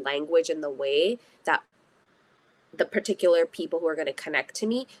in the language and the way that the particular people who are going to connect to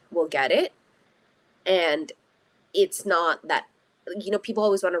me will get it. And it's not that, people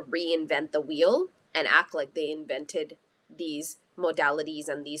always want to reinvent the wheel and act like they invented these modalities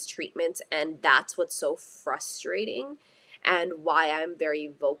and these treatments. And that's what's so frustrating and why I'm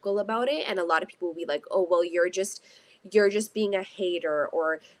very vocal about it. And a lot of people will be like, oh, well, you're just being a hater,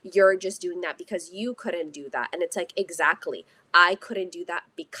 or you're just doing that because you couldn't do that. And it's like, exactly. I couldn't do that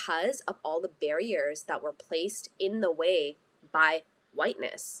because of all the barriers that were placed in the way by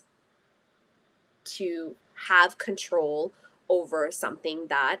whiteness to have control over something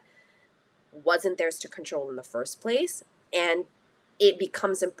that wasn't theirs to control in the first place. And it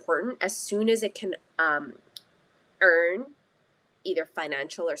becomes important as soon as it can earn either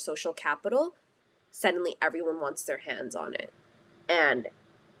financial or social capital. Suddenly everyone wants their hands on it. And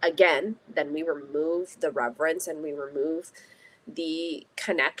again, then we remove the reverence and we remove the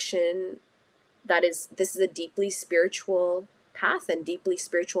connection. This is a deeply spiritual path and deeply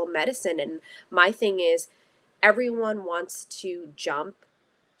spiritual medicine. And my thing is, everyone wants to jump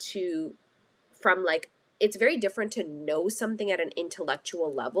to from like, it's very different to know something at an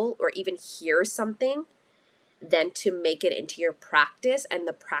intellectual level or even hear something than to make it into your practice, and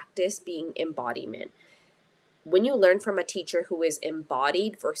the practice being embodiment. When you learn from a teacher who is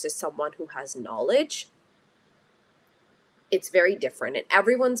embodied versus someone who has knowledge, it's very different. And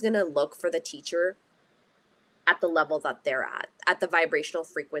everyone's going to look for the teacher at the level that they're at the vibrational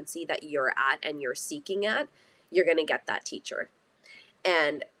frequency that you're at and you're seeking at. You're going to get that teacher.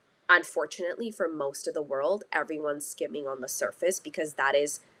 And unfortunately, for most of the world, everyone's skimming on the surface because that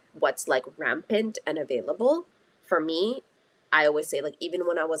is what's like rampant and available. For me, I always say, like, even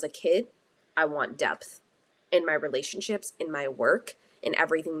when I was a kid, I want depth in my relationships, in my work, in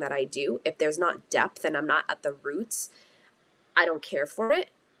everything that I do. If there's not depth and I'm not at the roots, I don't care for it.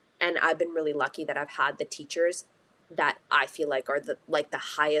 And I've been really lucky that I've had the teachers that I feel like are the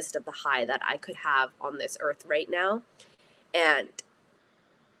highest of the high that I could have on this earth right now. And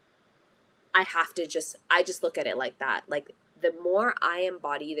I just look at it like that. Like, the more I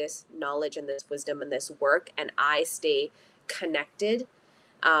embody this knowledge and this wisdom and this work, and I stay connected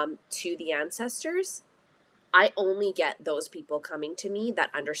to the ancestors, I only get those people coming to me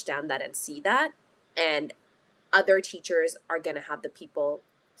that understand that and see that. And other teachers are going to have the people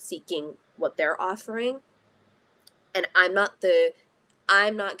seeking what they're offering. And I'm not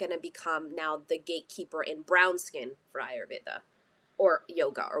going to become now the gatekeeper in brown skin for Ayurveda or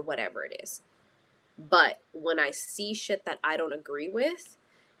yoga or whatever it is. But when I see shit that I don't agree with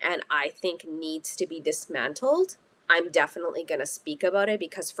and I think needs to be dismantled, I'm definitely going to speak about it,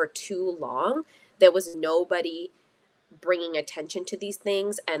 because for too long, there was nobody bringing attention to these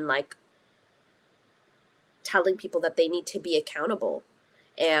things and like telling people that they need to be accountable.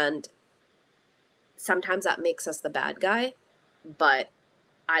 And sometimes that makes us the bad guy, but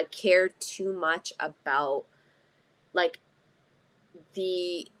I care too much about like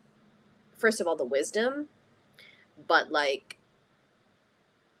the first of all the wisdom, but like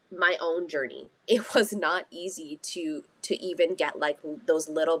my own journey. It was not easy to even get like those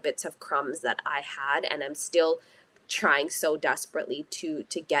little bits of crumbs that I had, and I'm still trying so desperately to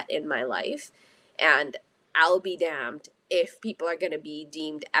get in my life. And I'll be damned if people are going to be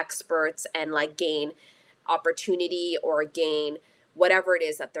deemed experts and like gain opportunity or gain whatever it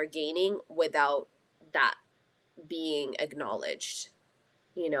is that they're gaining without that being acknowledged,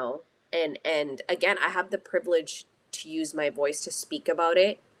 you know. And again, I have the privilege to use my voice to speak about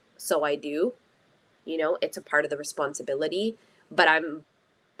it, so I do. You know, it's a part of the responsibility, but I'm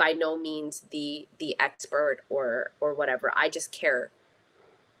by no means the expert or whatever. I just care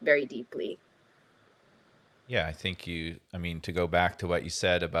very deeply. Yeah, I mean, to go back to what you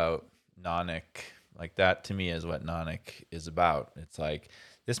said about Nanak, like that to me is what Nanak is about. It's like,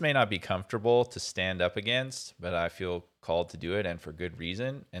 this may not be comfortable to stand up against, but I feel called to do it and for good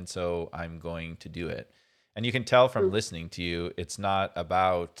reason. And so I'm going to do it. And you can tell from Mm, listening to you, it's not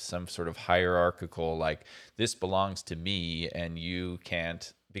about some sort of hierarchical, like, this belongs to me and you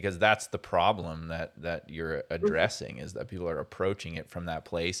can't, because that's the problem that you're mhm, addressing, is that people are approaching it from that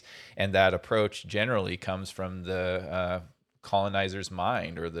place. And that approach generally comes from the colonizer's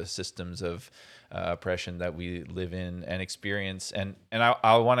mind, or the systems of oppression that we live in and experience. And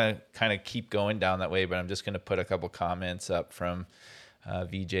I want to kind of keep going down that way, but I'm just going to put a couple comments up from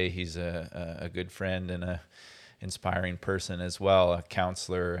VJ. He's a good friend and a inspiring person as well, a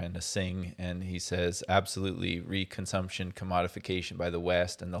counselor and a Singh. And he says, absolutely, reconsumption, commodification by the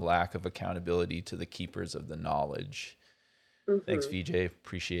West, and the lack of accountability to the keepers of the knowledge. Thanks, mhm. VJ.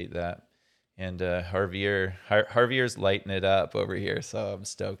 Appreciate that. And Javier's lighting it up over here, so I'm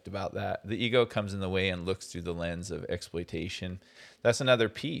stoked about that. The ego comes in the way and looks through the lens of exploitation. That's another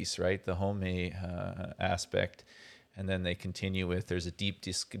piece, right? The home aspect. And then they continue with, there's a deep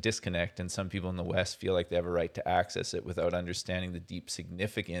disconnect, and some people in the West feel like they have a right to access it without understanding the deep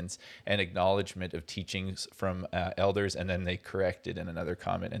significance and acknowledgement of teachings from elders. And then they corrected in another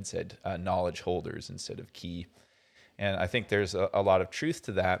comment and said knowledge holders instead of key. And I think there's a lot of truth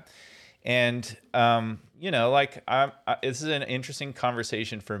to that. And like, this is an interesting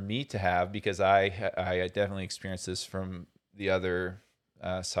conversation for me to have, because I definitely experienced this from the other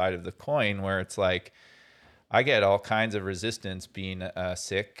side of the coin, where it's like, I get all kinds of resistance being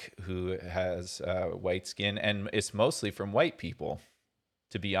Sikh who has white skin, and it's mostly from white people.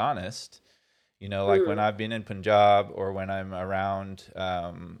 to be honest. Like when Mm. I've been in Punjab or when I'm around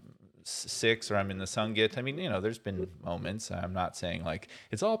Sikhs or I'm in the Sangit, I mean, there's been moments. I'm not saying like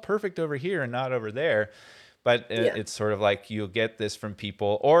it's all perfect over here and not over there, but Yeah. it's sort of like you'll get this from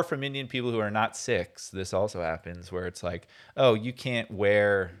people or from Indian people who are not Sikhs. This also happens where it's like, oh, you can't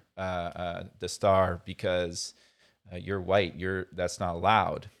wear the star because you're white. That's not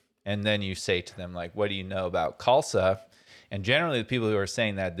allowed. And then you say to them like, what do you know about Khalsa? And generally, the people who are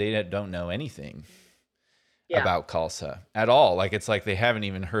saying that they don't know anything Yeah. about Khalsa at all. Like it's like they haven't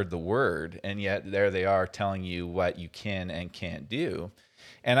even heard the word, and yet there they are telling you what you can and can't do.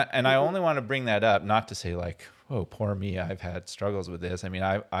 And I Hmm. only want to bring that up not to say like, oh, poor me, I've had struggles with this. I mean,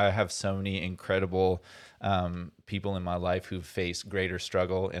 I have so many incredible people in my life who've faced greater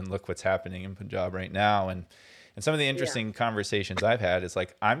struggle, and look what's happening in Punjab right now. And some of the Yeah. interesting conversations I've had is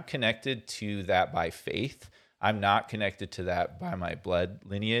like I'm connected to that by faith. I'm not connected to that by my blood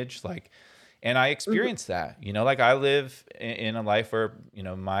lineage. Like, and I Hmm. experienced that, like I live in a life where,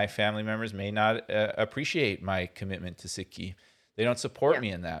 my family members may not appreciate my commitment to Sikhi. They don't support Yeah.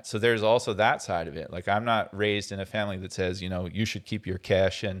 me in that. So there's also that side of it. Like I'm not raised in a family that says, you should keep your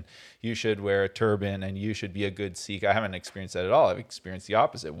kesh and you should wear a turban and you should be a good Sikh. I haven't experienced that at all. I've experienced the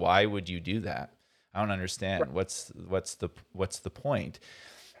opposite. Why would you do that? I don't Right. understand. What's the point?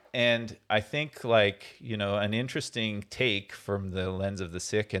 And I think like, an interesting take from the lens of the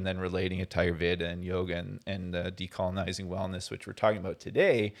Sikh and then relating it to Ayurveda and yoga and decolonizing wellness, which we're talking about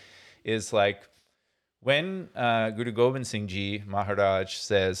today, is like when Guru Gobind Singh Ji Maharaj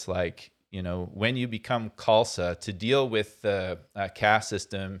says like, when you become Khalsa to deal with the caste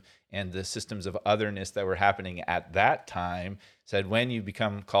system and the systems of otherness that were happening at that time, said, when you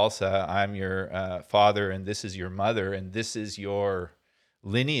become Khalsa, I'm your father and this is your mother and this is your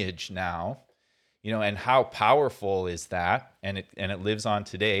lineage now, and how powerful is that, and it lives on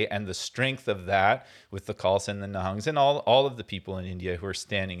today, and the strength of that with the Khalsa and the Nihangs and all of the people in India who are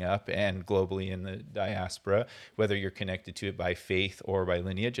standing up, and globally in the diaspora, whether you're connected to it by faith or by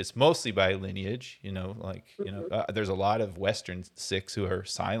lineage. It's mostly by lineage, like Hmm. there's a lot of Western Sikhs who are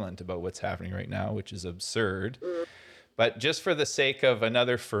silent about what's happening right now, which is absurd. Mm. But just for the sake of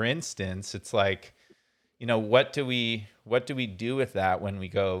another for instance, it's like, what do we do with that when we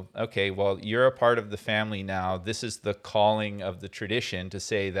go, okay, well, you're a part of the family now. This is the calling of the tradition to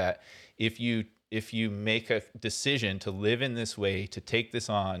say that if you make a decision to live in this way, to take this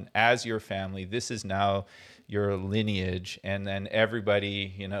on as your family, this is now your lineage, and then everybody,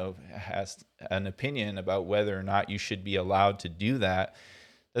 has an opinion about whether or not you should be allowed to do that.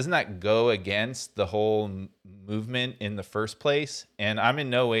 Doesn't that go against the whole movement in the first place? And I'm in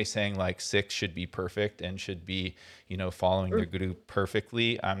no way saying like Sikhs should be perfect and should be, following Mm. their guru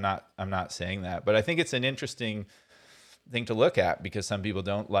perfectly. I'm not saying that, but I think it's an interesting thing to look at because some people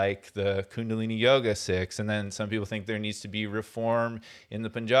don't like the Kundalini yoga Sikhs, and then some people think there needs to be reform in the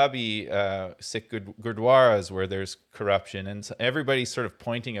Punjabi Sikh gurdwaras where there's corruption, and so everybody's sort of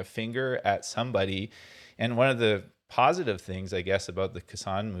pointing a finger at somebody. And one of the positive things, I guess, about the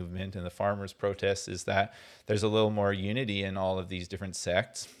Kisan movement and the farmers' protests is that there's a little more unity in all of these different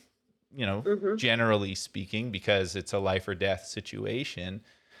sects, Hmm. generally speaking, because it's a life or death situation.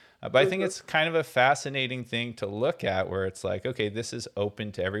 But I think Hmm. it's kind of a fascinating thing to look at where it's like, okay, this is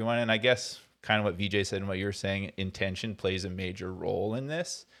open to everyone. And I guess kind of what VJ said and what you're saying, intention plays a major role in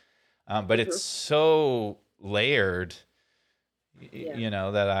this. But it's Hmm. so layered,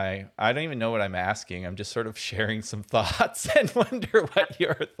 Yeah. that I don't even know what I'm asking. I'm just sort of sharing some thoughts and wonder what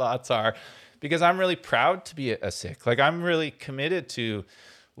your thoughts are, because I'm really proud to be a Sikh. Like I'm really committed to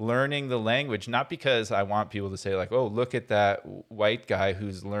learning the language, not because I want people to say like, oh, look at that white guy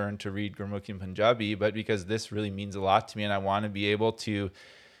who's learned to read Gurmukhi and Punjabi, but because this really means a lot to me and I want to be able to,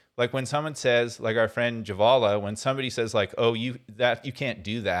 like when someone says, like our friend Javala, when somebody says like, oh, you can't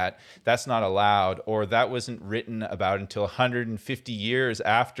do that, that's not allowed, or that wasn't written about until 150 years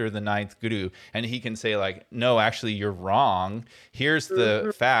after the ninth guru, and he can say like, no, actually you're wrong, here's the Hmm.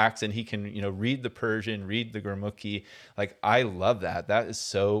 facts, and he can read the Persian, read the Gurmukhi. Like I love that is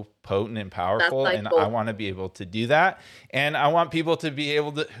so potent and That's powerful, like and I gold. want to be able to do that. And I want people to be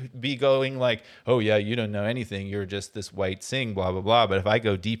able to be going like, oh yeah, you don't know anything, you're just this white Singh, blah blah blah. But if I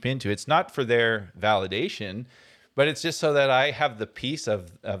go deep into it, it's not for their validation, but it's just so that I have the piece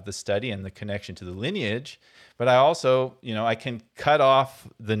of the study and the connection to the lineage. But I also, I can cut off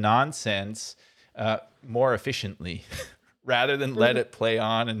the nonsense more efficiently rather than let Hmm. it play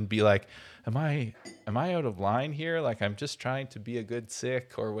on and be like, am I out of line here? Like I'm just trying to be a good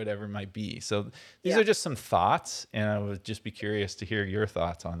Sikh or whatever it might be. So these Yeah. are just some thoughts, and I would just be curious to hear your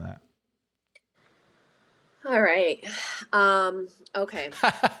thoughts on that. All right. Okay.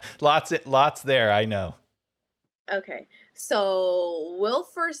 Lots there, I know. Okay. So we'll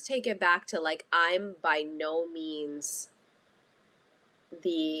first take it back to like I'm by no means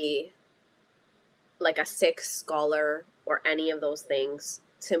the like a Sikh scholar or any of those things.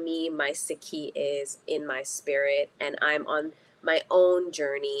 To me, my Sikhi is in my spirit, and I'm on my own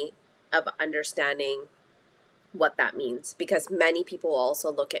journey of understanding what that means. Because many people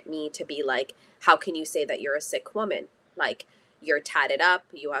also look at me to be like, how can you say that you're a Sikh woman? Like, you're tatted up,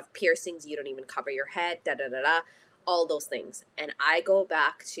 you have piercings, you don't even cover your head, da da da da, all those things. And I go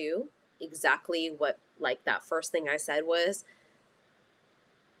back to exactly what, like, that first thing I said was,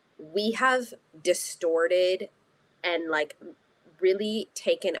 we have distorted and like really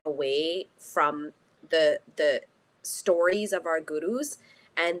taken away from the stories of our gurus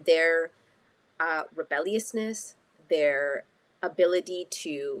and their rebelliousness, their ability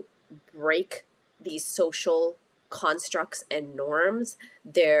to break these social constructs and norms,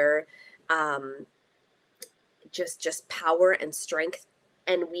 their um, just power and strength,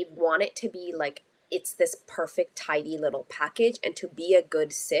 and we want it to be like it's this perfect tidy little package. And to be a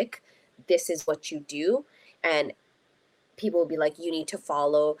good Sikh, this is what you do. And people will be like, you need to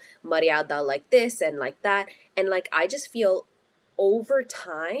follow Maryada like this and like that. And like, I just feel over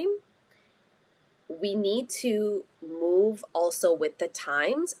time, we need to move also with the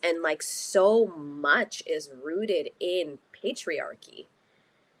times. And like, so much is rooted in patriarchy.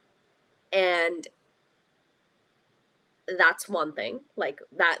 And that's one thing, like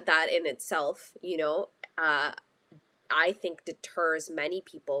that in itself, uh, I think deters many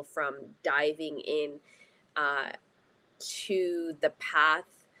people from diving in uh, to the path.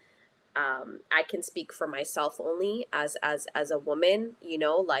 I can speak for myself only as a woman,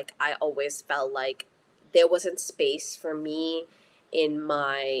 like I always felt like there wasn't space for me in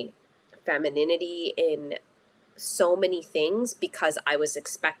my femininity in so many things because I was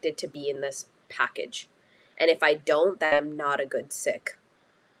expected to be in this package. And if I don't, then I'm not a good Sikh,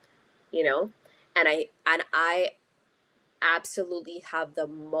 you know? And I absolutely have the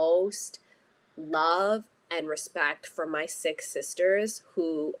most love and respect for my Sikh sisters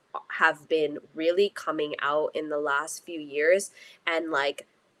who have been really coming out in the last few years and like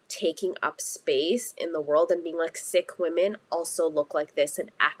taking up space in the world and being like, Sikh women also look like this and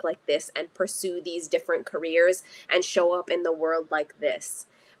act like this and pursue these different careers and show up in the world like this.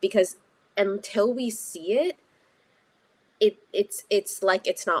 Because until we see it, it's like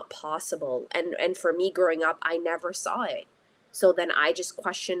it's not possible. And for me growing up, I never saw it. So then I just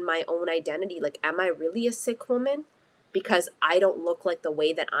questioned my own identity, like, am I really a Sikh woman? Because I don't look like the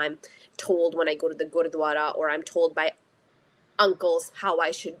way that I'm told when I go to the Gurdwara, or I'm told by uncles how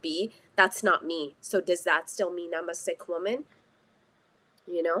I should be. That's not me. So does that still mean I'm a Sikh woman?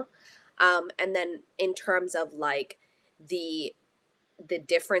 you know and then in terms of like the the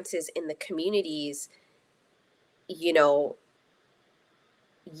differences in the communities, you know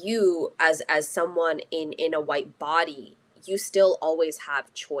you as someone in a white body, you still always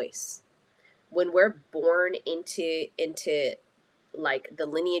have choice. When we're born into like the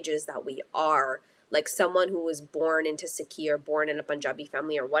lineages that we are, like someone who was born into Sikhi or born in a Punjabi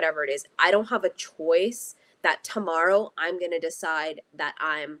family or whatever it is, I don't have a choice that tomorrow I'm going to decide that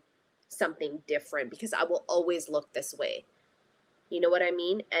I'm something different because I will always look this way. You know what I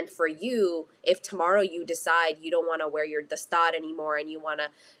mean? And for you, if tomorrow you decide you don't want to wear your dastar anymore and you want to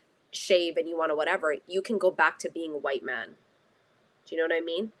shave and you want to whatever, you can go back to being a white man. Do you know what I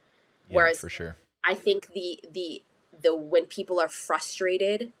mean? Yeah, Whereas for sure. I think the when people are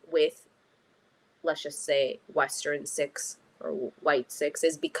frustrated with, let's just say, Western Sikhs or white Sikhs,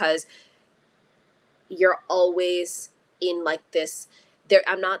 is because you're always in like this. There,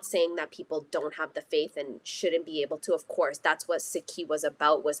 I'm not saying that people don't have the faith and shouldn't be able to. Of course, that's what Sikhi was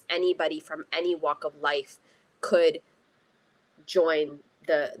about. Was anybody from any walk of life could join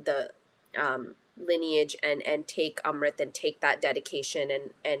the lineage and take Amrit and take that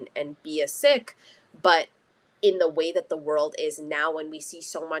dedication and be a Sikh. But in the way that the world is now, when we see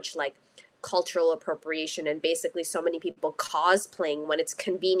so much like cultural appropriation and basically so many people cosplaying when it's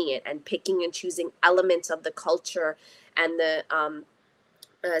convenient and picking and choosing elements of the culture and the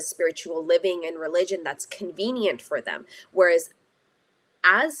spiritual living and religion that's convenient for them. Whereas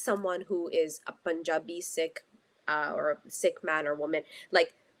as someone who is a Punjabi Sikh, or a Sikh man or woman,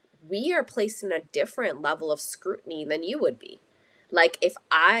 like, we are placed in a different level of scrutiny than you would be. Like if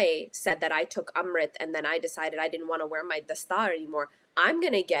I said that I took Amrit and then I decided I didn't want to wear my dastar anymore, I'm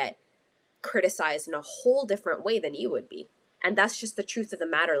gonna get criticized in a whole different way than you would be. And that's just the truth of the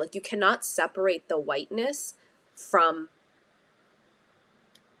matter. Like, you cannot separate the whiteness from,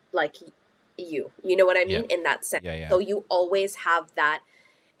 like, you know what I Yeah. mean, in that sense. Yeah. Yeah. So you always have that,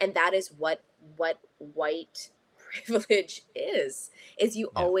 and that is what white privilege is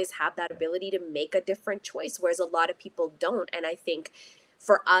you Yeah. always have that ability to make a different choice, whereas a lot of people don't. And I think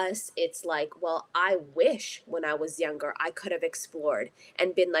for us it's like, well, I wish when I was younger I could have explored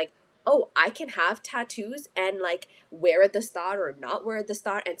and been like, oh, I can have tattoos and like wear the star or not wear the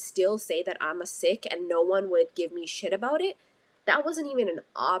star and still say that I'm a Sikh and no one would give me shit about it. That wasn't even an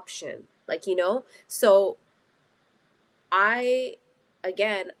option, like, so I,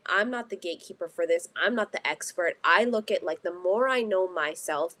 again, I'm not the gatekeeper for this. I'm not the expert. I look at like the more I know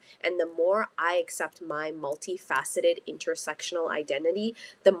myself and the more I accept my multifaceted intersectional identity,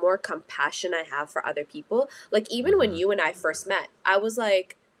 the more compassion I have for other people. Like even when Mm-hmm. you and I first met, I was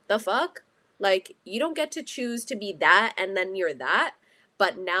like, the fuck? Like you don't get to choose to be that and then you're that.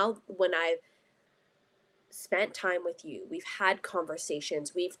 But now when I've spent time with you, we've had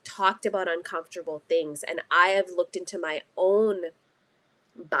conversations, we've talked about uncomfortable things, and I have looked into my own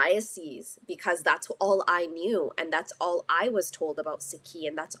biases because that's all I knew and that's all I was told about Siki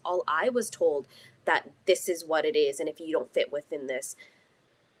and that's all I was told, that this is what it is and if you don't fit within this.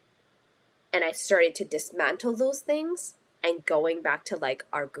 And I started to dismantle those things, and going back to like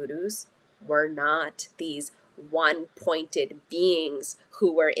our gurus were not these one pointed beings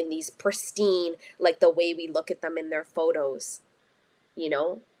who were in these pristine, like the way we look at them in their photos, you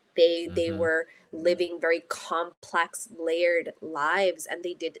know they Mm-hmm. were living very complex layered lives and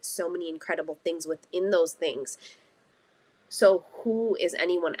they did so many incredible things within those things. So who is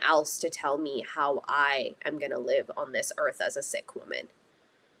anyone else to tell me how I am going to live on this earth as a Sikh woman,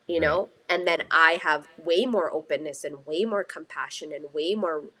 Right. and then I have way more openness and way more compassion and way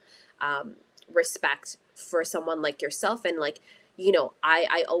more um, respect for someone like yourself. And like,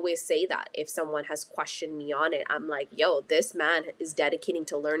 I always say that if someone has questioned me on it, I'm like, yo, this man is dedicating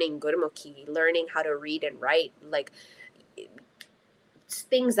to learning Gurmukhi, learning how to read and write, like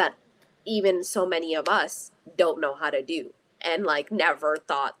things that even so many of us don't know how to do and like never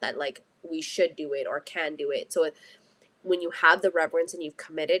thought that like we should do it or can do it. So when you have the reverence and you've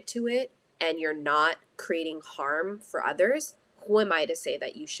committed to it and you're not creating harm for others, who am I to say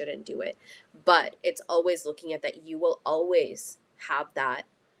that you shouldn't do it? But it's always looking at that you will always have that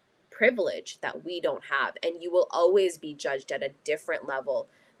privilege that we don't have, and you will always be judged at a different level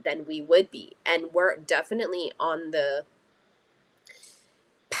than we would be. And we're definitely on the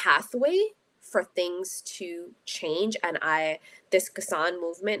pathway for things to change. And this Kisan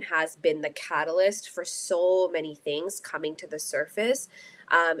movement has been the catalyst for so many things coming to the surface,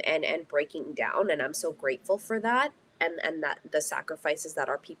 and breaking down, and I'm so grateful for that, and that the sacrifices that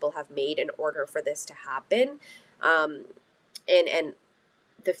our people have made in order for this to happen. Um, and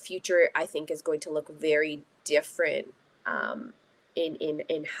the future I think is going to look very different,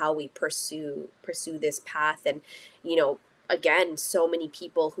 in how we pursue this path. And you know again, so many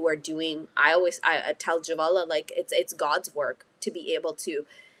people who are doing, I tell Javala, like it's God's work to be able to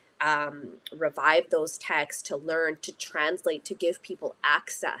revive those texts, to learn, to translate, to give people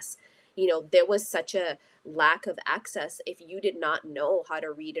access. There was such a lack of access. If you did not know how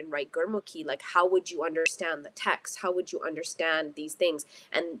to read and write Gurmukhi, like how would you understand the text? How would you understand these things?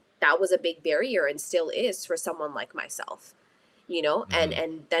 And that was a big barrier and still is for someone like myself. And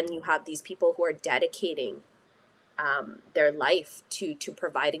Mm-hmm. then you have these people who are dedicating their life to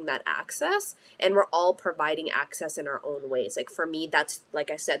providing that access, and we're all providing access in our own ways. Like for me, that's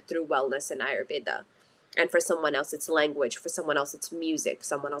like I said, through wellness and Ayurveda, and for someone else it's language, for someone else it's music,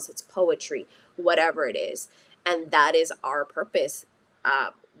 someone else it's poetry, whatever it is. And that is our purpose,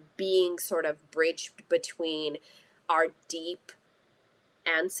 uh, being sort of bridged between our deep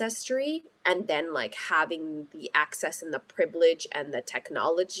ancestry and then like having the access and the privilege and the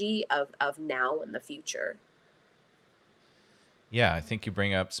technology of now and the future. Yeah, I think you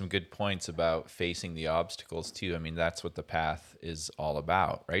bring up some good points about facing the obstacles too. I mean, that's what the path is all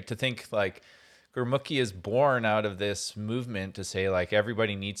about, right? To think like Gurmukhi is born out of this movement to say like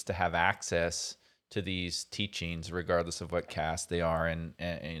everybody needs to have access to these teachings regardless of what caste they are, and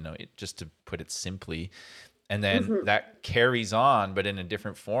just to put it simply. And then Hmm. that carries on, but in a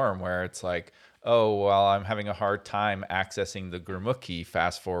different form where it's like, oh, well, I'm having a hard time accessing the Gurmukhi,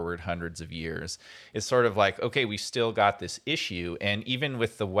 fast forward hundreds of years. It's sort of like, okay, we still got this issue. And even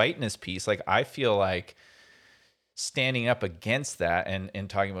with the whiteness piece, like I feel like standing up against that and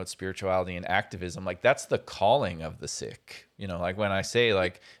talking about spirituality and activism, like that's the calling of the Sikh. Like when I say,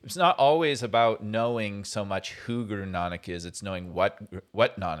 like, it's not always about knowing so much who Guru Nanak is, it's knowing what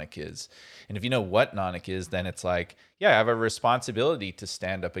Nanak is. And if you know what Nanak is, then it's like, yeah, I have a responsibility to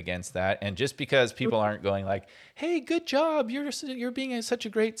stand up against that. And just because people aren't going like, hey, good job, you're being such a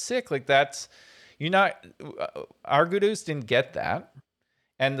great Sikh, like that's, you're not, our gurus didn't get that,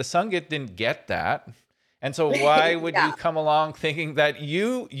 and the Sangha didn't get that. And so why would Yeah. you come along thinking that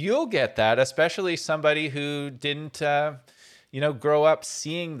you'll get that, especially somebody who didn't grow up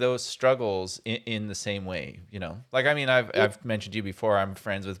seeing those struggles in the same way, like, I mean, I've mentioned to you before, I'm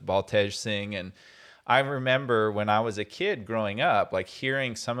friends with Baltej Singh, and I remember when I was a kid growing up, like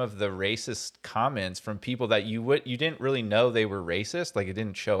hearing some of the racist comments from people that you didn't really know they were racist, like it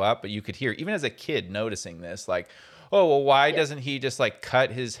didn't show up, but you could hear, even as a kid, noticing this, like, oh, well, why Yeah. doesn't he just like cut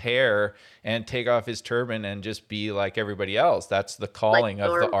his hair and take off his turban and just be like everybody else? That's the Like calling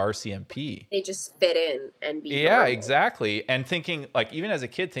of the normal. RCMP. They just fit in and be Yeah, normal. exactly. And thinking, like, even as a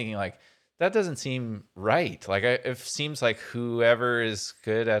kid, thinking like, that doesn't seem right. Like, it seems like whoever is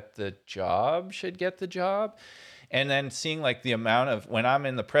good at the job should get the job. And then seeing like the amount of, when I'm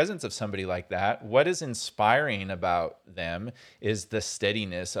in the presence of somebody like that, what is inspiring about them is the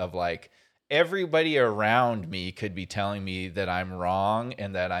steadiness of like, everybody around me could be telling me that I'm wrong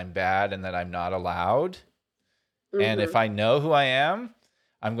and that I'm bad and that I'm not allowed. And if Mhm. I know who I am,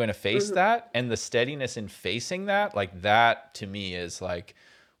 I'm going to face Mhm. that. And the steadiness in facing that, like that to me is like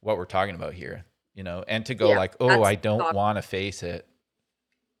what we're talking about here, and to go Yeah. like, oh, That's I don't thought. want to face it.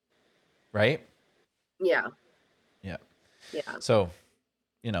 Right. Yeah. Yeah. Yeah. So,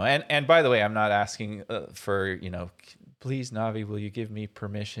 and by the way, I'm not asking for, please, Navi, will you give me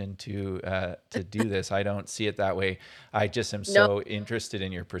permission to do this? I don't see it that way. I just am No, so interested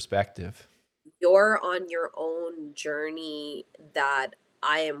in your perspective. you're on your own journey that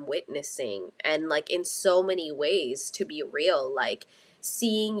I am witnessing. And like in so many ways, to be real, like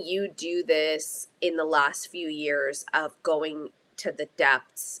seeing you do this in the last few years of going to the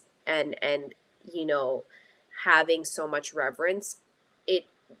depths and you know, having so much reverence, it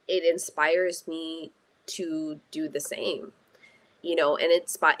it inspires me to do the same. And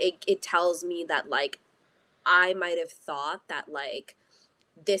it tells me that like I might have thought that like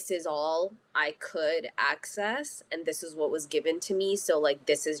this is all I could access and this is what was given to me. So like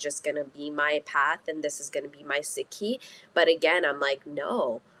this is just gonna be my path and this is gonna be my Sikhi. But again, I'm like,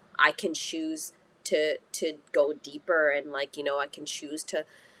 no, I can choose to go deeper and like, I can choose to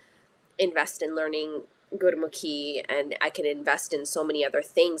invest in learning Gurmukhi and I can invest in so many other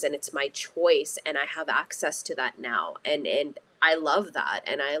things and it's my choice and I have access to that now. And I love that.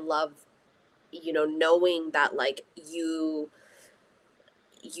 And I love, knowing that like you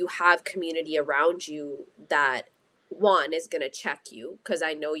have community around you that one is going to check you because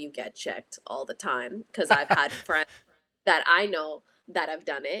I know you get checked all the time because I've had friends that I know that have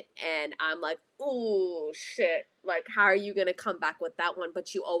done it and I'm like, "Oh shit. Like how are you going to come back with that one?"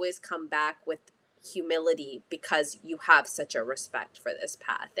 But you always come back with humility because you have such a respect for this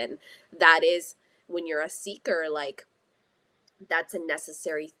path and that is when you're a seeker like that's a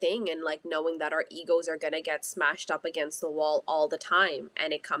necessary thing and like knowing that our egos are going to get smashed up against the wall all the time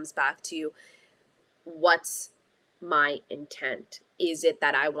and it comes back to what's my intent. Is it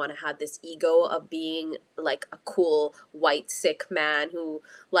that I want to have this ego of being like a cool white Sikh man who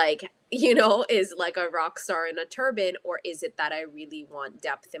like is like a rock star in a turban, or is it that I really want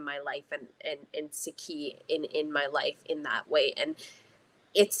depth in my life and Sikhi in my life in that way? And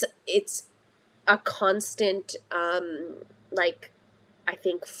it's a constant like I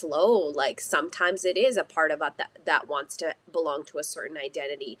think flow. Like sometimes it is a part of us that wants to belong to a certain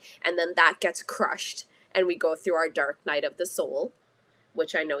identity, and then that gets crushed, and we go through our dark night of the soul,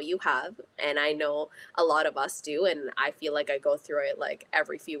 which I know you have, and I know a lot of us do, and I feel like I go through it like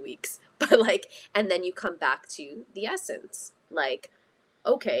every few weeks. But like, and then you come back to the essence. Like,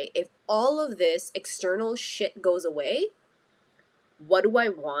 okay, if all of this external shit goes away, what do I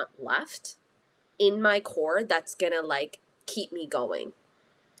want left in my core that's gonna like keep me going?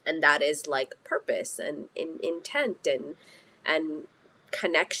 And that is like purpose and intent and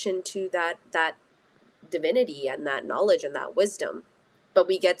connection to that divinity and that knowledge and that wisdom. But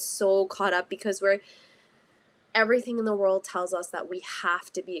we get so caught up because we're everything in the world tells us that we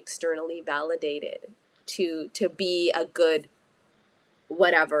have to be externally validated to be a good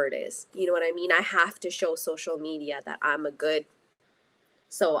whatever it is. You know what I mean? I have to show social media that I'm a good,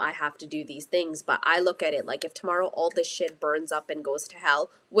 so I have to do these things. But I look at it like if tomorrow all this shit burns up and goes to hell,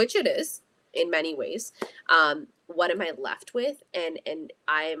 which it is in many ways, what am I left with? And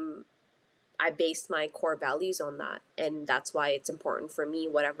I base my core values on that. And that's why it's important for me.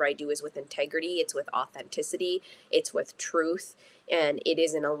 Whatever I do is with integrity, it's with authenticity, it's with truth, and it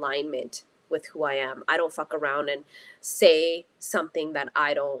is in alignment with who I am. I don't fuck around and say something that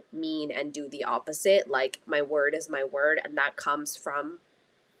I don't mean and do the opposite. Like, my word is my word, and that comes from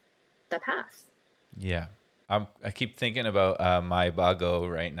the path. Yeah. I keep thinking about my bago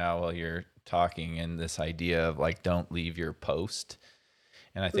right now while you're talking, and this idea of like, don't leave your post.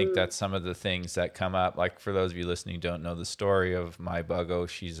 And I think Mm, that's some of the things that come up. Like, for those of you listening who don't know the story of my bago,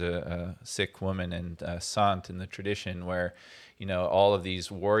 she's a Sikh woman and a sant in the tradition where, all of these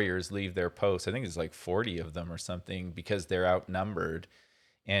warriors leave their posts. I think it's like 40 of them or something because they're outnumbered.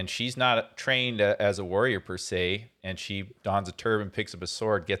 And she's not trained as a warrior per se. And she dons a turban, picks up a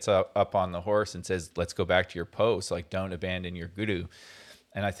sword, gets up on the horse and says, let's go back to your post. Like, don't abandon your guru.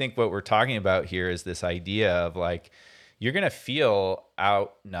 And I think what we're talking about here is this idea of like, you're going to feel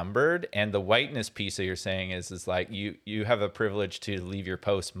outnumbered. And the whiteness piece that you're saying is like, you have a privilege to leave your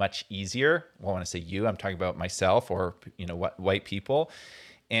post much easier. Well, when I say you, I'm talking about myself or, white people.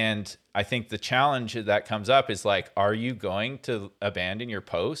 And I think the challenge that comes up is like, are you going to abandon your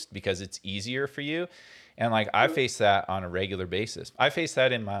post because it's easier for you? And like, I mm, face that on a regular basis. I face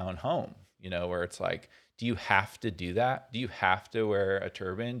that in my own home, where it's like, do you have to do that? Do you have to wear a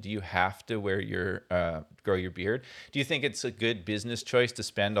turban? Do you have to wear grow your beard? Do you think it's a good business choice to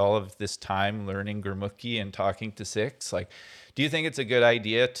spend all of this time learning Gurmukhi and talking to Sikhs? Like, do you think it's a good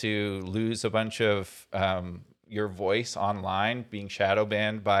idea to lose a bunch of your voice online, being shadow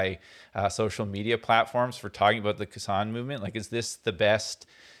banned by social media platforms for talking about the Kisan movement? Like, is this the best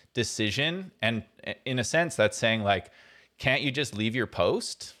decision? And in a sense, that's saying like, can't you just leave your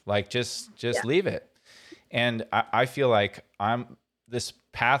post? Like, just yeah. leave it. And I feel like I'm this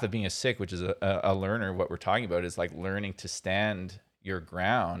path of being a Sikh, which is a learner. What we're talking about is like learning to stand your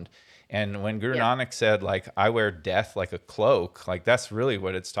ground. And when Guru Yeah. Nanak said, like, I wear death like a cloak, like that's really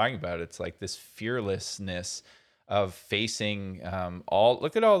what it's talking about. It's like this fearlessness of facing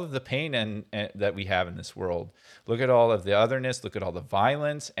look at all of the pain and that we have in this world. Look at all of the otherness, look at all the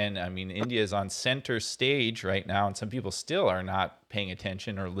violence. And I mean, India is on center stage right now, and some people still are not paying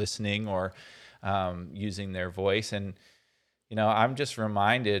attention or listening or using their voice. And I'm just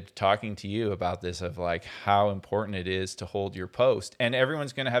reminded talking to you about this of like how important it is to hold your post. And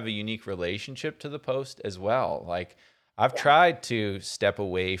everyone's going to have a unique relationship to the post as well. Like, I've Yeah. tried to step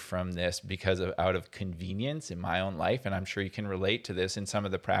away from this because of out of convenience in my own life, and I'm sure you can relate to this in some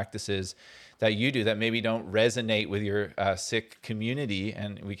of the practices that you do that maybe don't resonate with your Sikh community.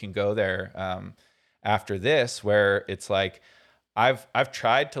 And we can go there after this, where it's like, I've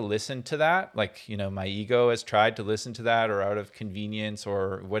tried to listen to that, like, my ego has tried to listen to that, or out of convenience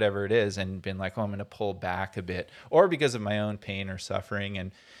or whatever it is, and been like, oh, I'm going to pull back a bit, or because of my own pain or suffering.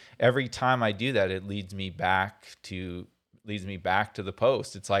 And every time I do that, it leads me back to the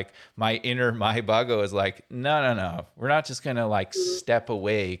post. It's like my inner my buggo is like, no, we're not just gonna like Mm, step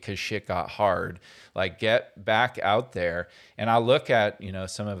away because shit got hard. Like, get back out there. And I look at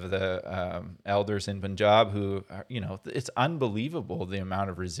some of the elders in Punjab who are, it's unbelievable the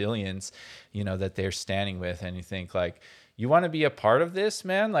amount of resilience that they're standing with. And you think like, you want to be a part of this,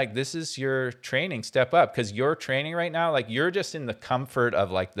 man? Like, this is your training. Step up, because you're training right now. Like, you're just in the comfort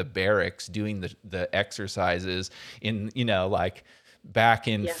of like the barracks doing the exercises in, like back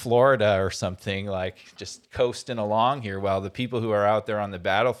in yeah. Florida or something, like just coasting along here while the people who are out there on the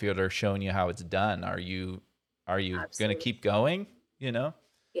battlefield are showing you how it's done. Are you going to Absolutely. keep going, you know?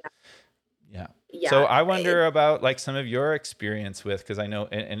 Yeah. Yeah. So Yeah. I wonder about like some of your experience with, because I know,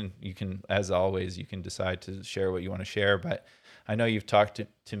 and you can, as always, you can decide to share what you want to share, but I know you've talked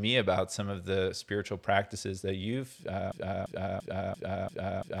to me about some of the spiritual practices that you've want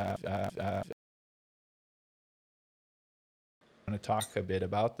to talk a bit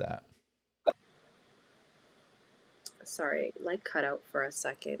about that. Sorry, like, cut out for a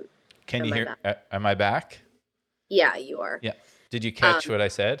second. Can you Am I hear? back? Am I back? Yeah, you are. Yeah. Did you catch Um, what I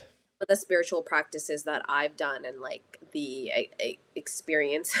said? but the spiritual practices that I've done, and like the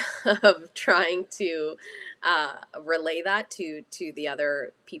experience of trying to relay that to the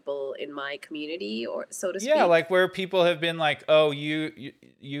other people in my community, or so to Yeah, speak. like where people have been like, "Oh,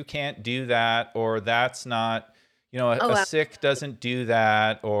 you can't do that," or "That's not, a Oh, Sikh doesn't do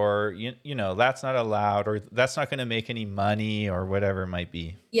that," or "That's not allowed," or "That's not going to make any money," or whatever it might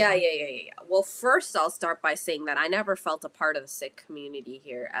be. yeah. Well, first I'll start by saying that I never felt a part of the Sikh community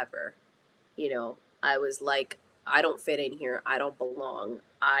here ever. I was like, I don't fit in here. I don't belong.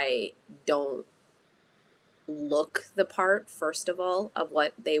 I don't look the part, first of all, of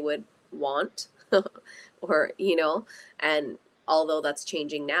what they would want, or, and although that's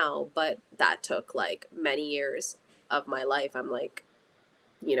changing now, but that took like many years of my life. I'm like,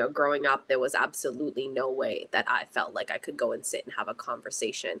 growing up, there was absolutely no way that I felt like I could go and sit and have a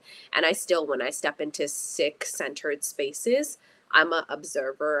conversation. And I still, when I step into Sikh centered spaces, I'm an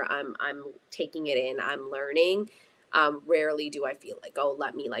observer. I'm taking it in. I'm learning. Rarely do I feel like, oh,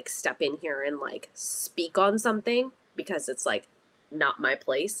 let me like step in here and like speak on something, because it's like not my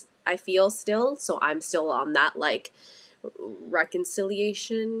place. I feel still, so I'm still on that like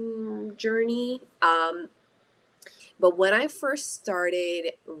reconciliation journey. But when I first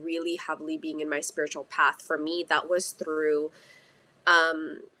started really heavily being in my spiritual path, for me, that was through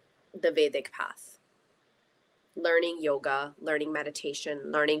um, the Vedic path, learning yoga, learning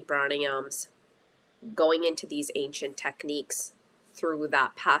meditation, learning pranayams, going into these ancient techniques through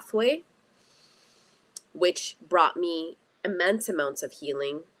that pathway, which brought me immense amounts of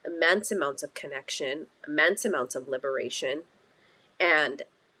healing, immense amounts of connection, immense amounts of liberation. And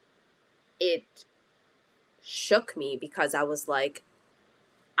it shook me because I was like,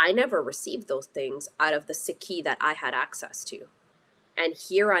 I never received those things out of the Sikhi that I had access to. And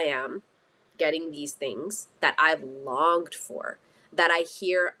here I am getting these things that I've longed for, that I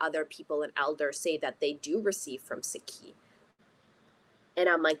hear other people and elders say that they do receive from Sikhi. And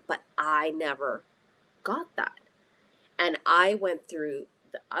I'm like, but I never got that. And I went through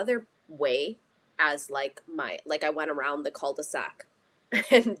the other way, as like I went around the cul-de-sac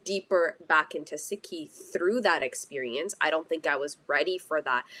and deeper back into Sikhi through that experience. I don't think I was ready for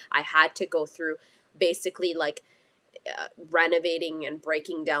that. I had to go through basically like renovating and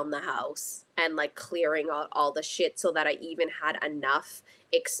breaking down the house and like clearing out all the shit so that I even had enough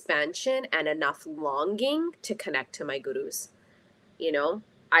expansion and enough longing to connect to my gurus. You know,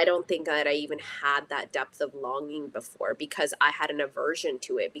 I don't think that I even had that depth of longing before, because I had an aversion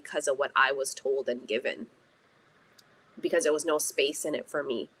to it because of what I was told and given, because there was no space in it for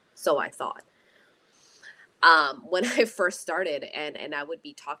me. So I thought. When I first started, and I would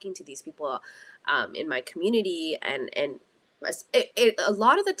be talking to these people in my community, and a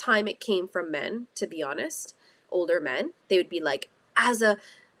lot of the time it came from men, to be honest, older men. They would be like, as a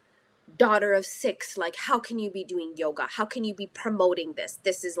daughter of six, like, how can you be doing yoga? How can you be promoting this?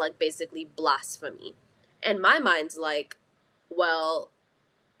 This is like basically blasphemy. And my mind's like, well,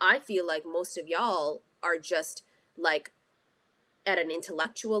 I feel like most of y'all are just like at an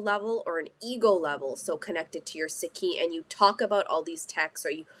intellectual level or an ego level so connected to your Sikhi, and you talk about all these texts,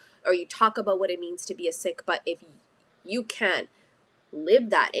 or you talk about what it means to be a Sikh, but if you can't live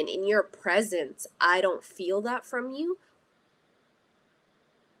that, and in your presence I don't feel that from you,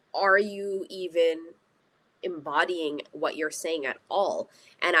 are you even embodying what you're saying at all?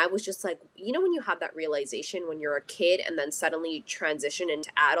 And I was just like, when you have that realization when you're a kid, and then suddenly you transition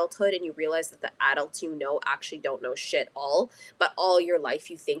into adulthood and you realize that the adults actually don't know shit all, but all your life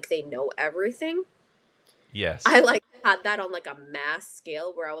you think they know everything. I Yes. like had that on like a mass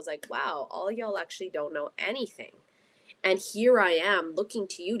scale, where I was like, wow, all y'all actually don't know anything. And here I am looking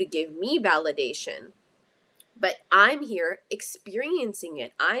to you to give me validation, but I'm here experiencing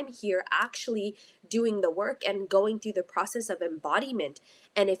it. I'm here actually doing the work and going through the process of embodiment.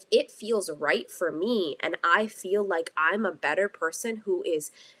 And if it feels right for me, and I feel like I'm a better person who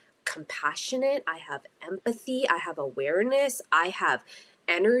is compassionate, I have empathy, I have awareness, I have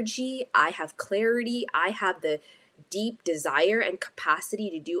energy, I have clarity, I have the deep desire and capacity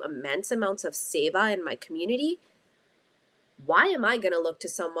to do immense amounts of seva in my community, why am I going to look to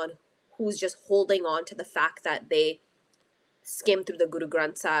someone who's just holding on to the fact that they skim through the Guru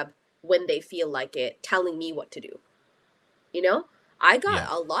Granth Sahib when they feel like it, telling me what to do? You know, I got Yeah.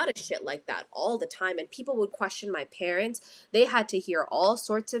 a lot of shit like that all the time, and people would question my parents. They had to hear all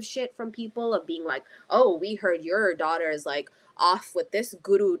sorts of shit from people of being like, oh, we heard your daughter is like off with this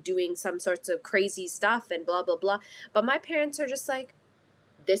guru doing some sorts of crazy stuff and blah, blah, blah. But my parents are just like,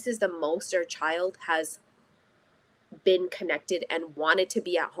 this is the most our child has been connected and wanted to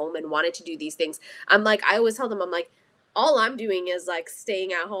be at home and wanted to do these things. I'm like, I always tell them, I'm like, all I'm doing is like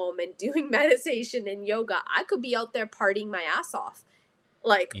staying at home and doing meditation and yoga. I could be out there partying my ass off.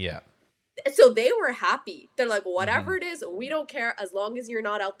 Like, Yeah. so they were happy. They're like, Hmm. whatever it is, we don't care as long as you're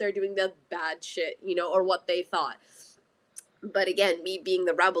not out there doing the bad shit, or what they thought. But again, me being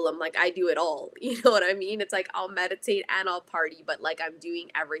the rebel, I'm like, I do it all. You know what I mean? It's like I'll meditate and I'll party, but like I'm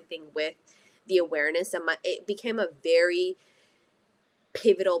doing everything with the awareness, and it became a very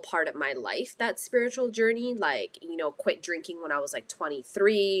pivotal part of my life, that spiritual journey. Like, quit drinking when I was like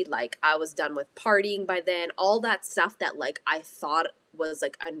 23, like I was done with partying by then, all that stuff that like I thought was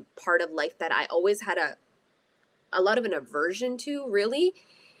like a part of life that I always had a lot of an aversion to, really.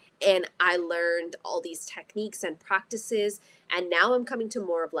 And I learned all these techniques and practices, and now I'm coming to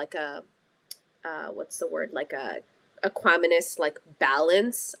more of like a what's the word, like a equanimous like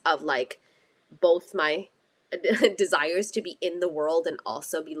balance of like both my desires to be in the world and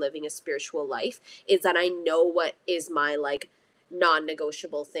also be living a spiritual life, is that I know what is my like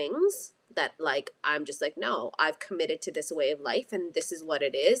non-negotiable things, that like I'm just like, no, I've committed to this way of life and this is what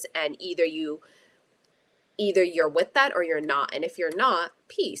it is, and either you're with that or you're not, and if you're not,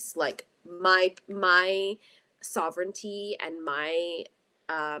 peace. Like my sovereignty and my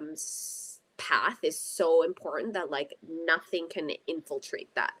path is so important that like nothing can infiltrate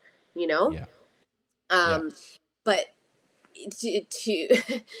that, you know. Yeah. Yeah. um but to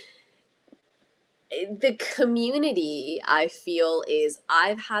the community, I feel, is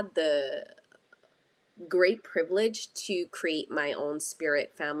I've had the great privilege to create my own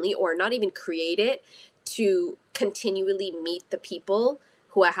spirit family, or not even create it, to continually meet the people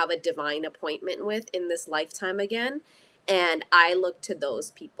who I have a divine appointment with in this lifetime again. And I look to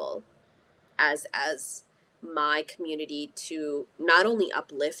those people as my community to not only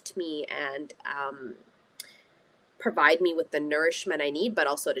uplift me and provide me with the nourishment I need, but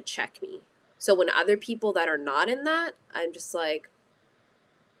also to check me. So when other people that are not in that, I'm just like,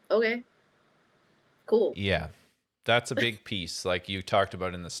 okay, cool. Yeah. That's a big piece, like you talked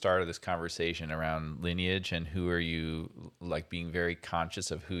about in the start of this conversation around lineage and who are you, like being very conscious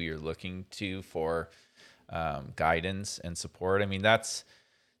of who you're looking to for guidance and support. I mean, that's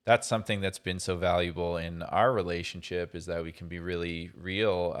something that's been so valuable in our relationship, is that we can be really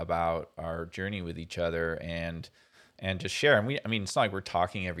real about our journey with each other and just share. And I mean, it's not like we're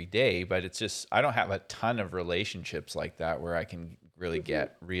talking every day, but it's just, I don't have a ton of relationships like that where I can really Hmm.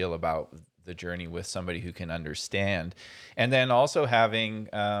 get real about the journey with somebody who can understand. And then also having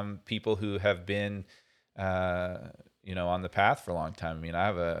people who have been, uh, on the path for a long time. I mean, I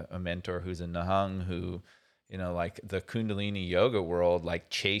have a mentor who's a Nahung who, like the Kundalini yoga world,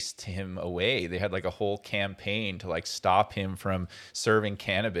 like chased him away. They had like a whole campaign to like stop him from serving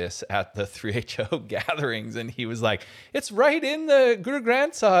cannabis at the 3HO gatherings. And he was like, it's right in the Guru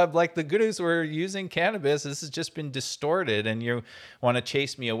Granth Sahib. Like the gurus were using cannabis. This has just been distorted and you want to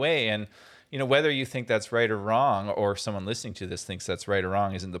chase me away. And whether you think that's right or wrong, or someone listening to this thinks that's right or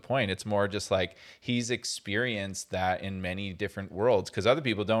wrong, isn't the point. It's more just like he's experienced that in many different worlds, because other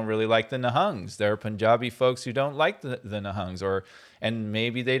people don't really like the Nahungs. There are Punjabi folks who don't like the Nahungs, and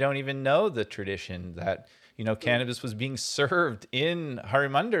maybe they don't even know the tradition that, cannabis was being served in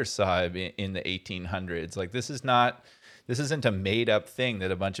Harimandir Sahib in the 1800s. Like this isn't a made up thing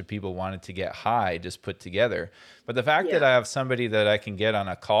that a bunch of people wanted to get high just put together. But the fact that Yeah. I have somebody that I can get on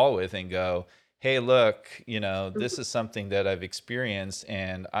a call with and go, hey, look, this Mhm. is something that I've experienced.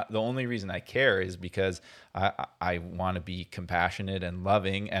 And the only reason I care is because I want to be compassionate and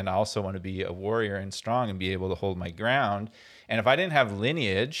loving. And I also want to be a warrior and strong and be able to hold my ground. And if I didn't have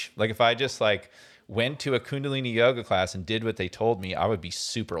lineage, like if I just like went to a Kundalini yoga class and did what they told me, I would be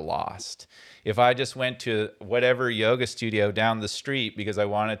super lost. If I just went to whatever yoga studio down the street because I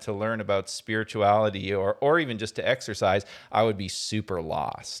wanted to learn about spirituality or even just to exercise, I would be super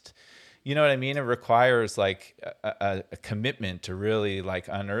lost. You know what I mean? It requires like a commitment to really like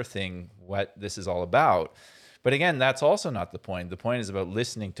unearthing what this is all about. But again, that's also not the point. The point is about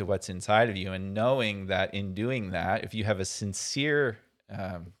listening to what's inside of you and knowing that in doing that, if you have a sincere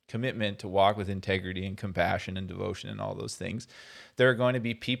commitment to walk with integrity and compassion and devotion and all those things, there are going to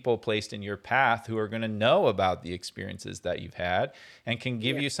be people placed in your path who are going to know about the experiences that you've had and can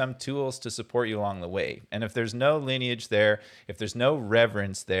give Yeah. you some tools to support you along the way. And if there's no lineage there, if there's no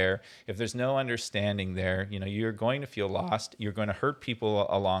reverence there, if there's no understanding there, you're going to feel lost. You're going to hurt people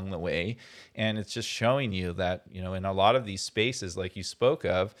along the way. And it's just showing you that, in a lot of these spaces, like you spoke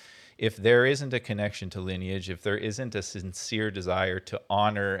of, if there isn't a connection to lineage, if there isn't a sincere desire to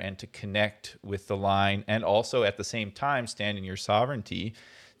honor and to connect with the line, and also at the same time stand in your sovereignty,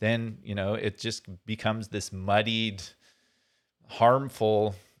 then it just becomes this muddied,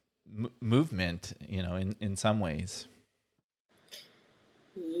 harmful movement. In some ways.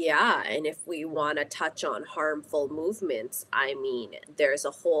 Yeah, and if we want to touch on harmful movements, I mean, there's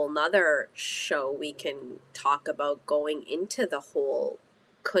a whole nother show we can talk about, going into the whole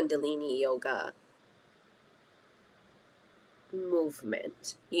Kundalini yoga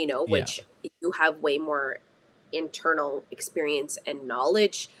movement, Yeah. which you have way more internal experience and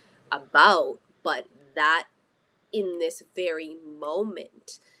knowledge about, but that in this very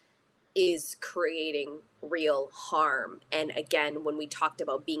moment is creating real harm. And again, when we talked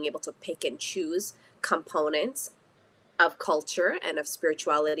about being able to pick and choose components of culture and of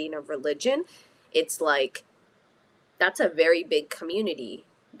spirituality and of religion, it's like that's a very big community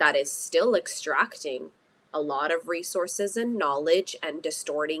that is still extracting a lot of resources and knowledge and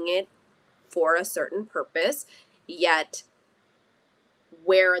distorting it for a certain purpose. Yet,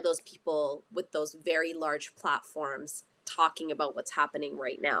 where are those people with those very large platforms talking about what's happening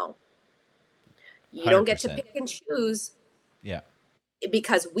right now? You don't get to 100%. pick and choose Yeah.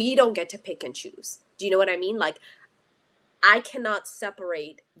 because we don't get to pick and choose. Do you know what I mean? Like, I cannot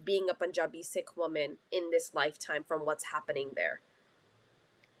separate being a Punjabi Sikh woman in this lifetime from what's happening there.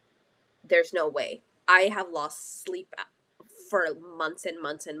 There's no way. I have lost sleep for months and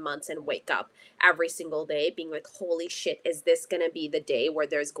months and months and wake up every single day being like, holy shit, is this going to be the day where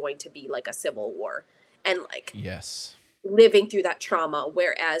there's going to be like a civil war? And like Yes. living through that trauma.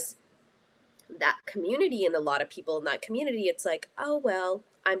 Whereas that community and a lot of people in that community, it's like, oh, well,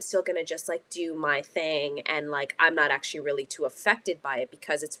 I'm still going to just like do my thing. And like, I'm not actually really too affected by it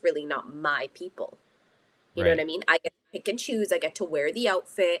because it's really not my people. You know what Right. I mean? I get to pick and choose. I get to wear the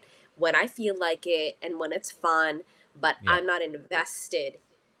outfit when I feel like it and when it's fun, but Yeah. I'm not invested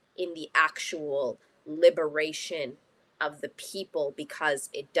in the actual liberation of the people because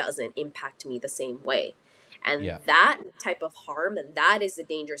it doesn't impact me the same way. And Yeah. that type of harm, and that is the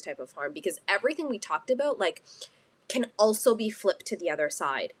dangerous type of harm because everything we talked about, like, can also be flipped to the other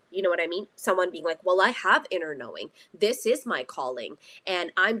side. You know what I mean? Someone being like, well, I have inner knowing. This is my calling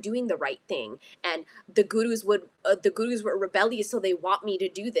and I'm doing the right thing. And the gurus were rebellious. So they want me to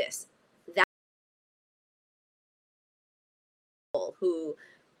do this. That people who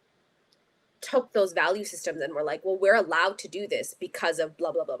took those value systems and were like, well, we're allowed to do this because of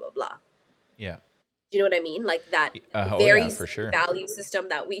blah, blah, blah, blah, blah. Yeah. Do you know what I mean? Like that Oh yeah, very for same sure. value system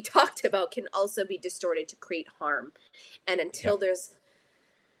that we talked about can also be distorted to create harm. And Yeah. until there's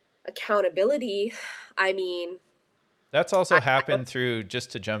accountability, I mean, That's also I don't, happened through,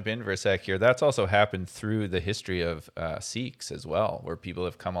 just to jump in for a sec here, that's also happened through the history of Sikhs as well, where people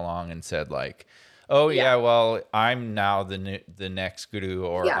have come along and said like, oh yeah, yeah, well, I'm now the next guru,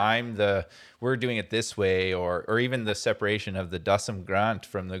 or yeah, we're doing it this way, or even the separation of the Dasam Granth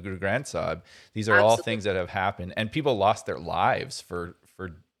from the Guru Granth Sahib. These are all absolutely. things that have happened, and people lost their lives for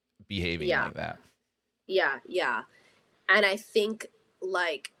behaving Yeah, like that. yeah, yeah. And I think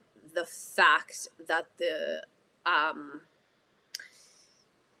like the fact that um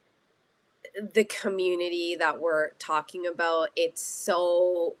the community that we're talking about, it's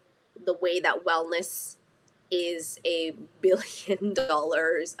so the way that wellness is $1 billion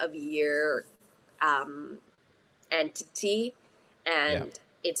a year um entity, Yeah. and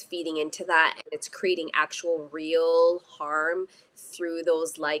it's feeding into that and it's creating actual real harm through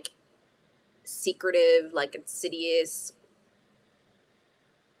those like secretive, like insidious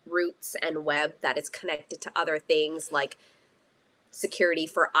roots and web that is connected to other things like security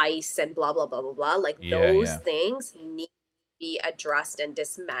for ICE and blah blah blah blah blah. Like Yeah. those Yeah. things need to be addressed and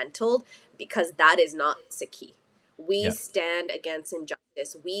dismantled because that is not Sikhi. We Yeah. stand against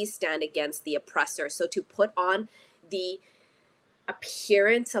injustice. We stand against the oppressor. So to put on the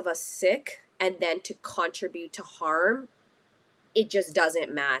appearance of a Sikh and then to contribute to harm, it just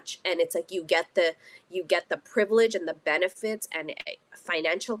doesn't match. And it's like you get the privilege and the benefits and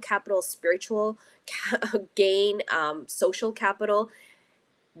financial capital, spiritual gain, social capital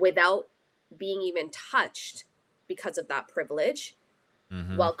without being even touched because of that privilege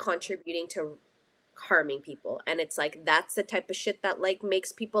Mm-hmm. while contributing to harming people. And it's like that's the type of shit that like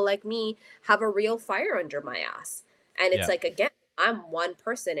makes people like me have a real fire under my ass. And it's Yeah. like, again, I'm one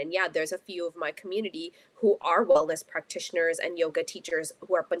person, and yeah, there's a few of my community who are wellness practitioners and yoga teachers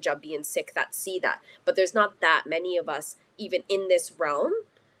who are Punjabi and Sikh that see that, but there's not that many of us even in this realm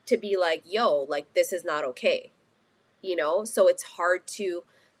to be like, yo, like this is not okay, so it's hard to,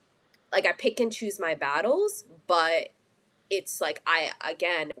 like, I pick and choose my battles, but it's like, I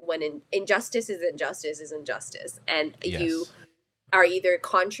again, when injustice is injustice, and you Yes. are either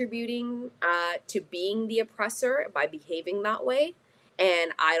contributing to being the oppressor by behaving that way.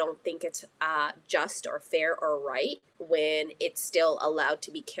 And I don't think it's just or fair or right when it's still allowed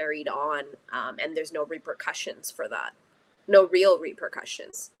to be carried on, and there's no repercussions for that. No real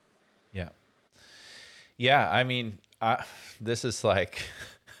repercussions. Yeah. Yeah. I mean, this is like,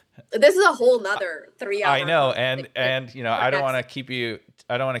 This is a whole nother three I hour know, conversation and for I don't want next. to keep you.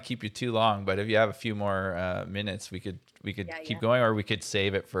 I don't want to keep you too long, but if you have a few more minutes, we could Yeah, keep yeah. going, or we could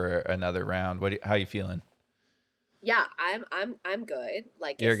save it for another round. How you feeling? Yeah, I'm good.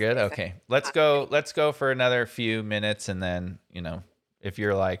 Like You're good. if I Okay, let's have go. any. Let's go for another few minutes, and then if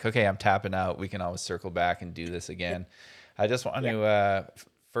you're like, okay, I'm tapping out, we can always circle back and do this again. I just want Yeah. to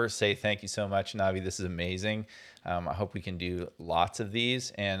first say thank you so much, Navi. This is amazing. I hope we can do lots of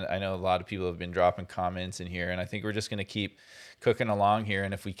these. And I know a lot of people have been dropping comments in here, and I think we're just going to keep cooking along here.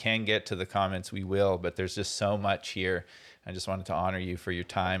 And if we can get to the comments, we will. But there's just so much here. I just wanted to honor you for your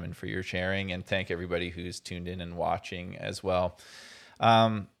time and for your sharing, and thank everybody who's tuned in and watching as well.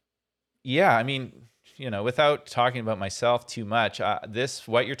 Yeah, I mean, without talking about myself too much,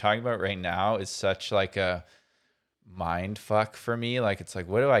 what you're talking about right now is such like a mind fuck for me. Like, it's like,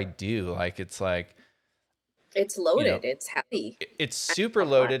 what do I do? Like, it's like, It's you know, loaded, it's heavy. it's And super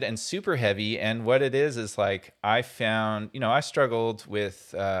complex. loaded and super heavy. And what it is like, I found, I struggled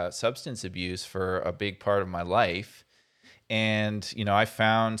with substance abuse for a big part of my life. And, I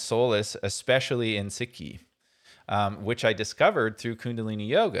found solace, especially in Sikhi, which I discovered through Kundalini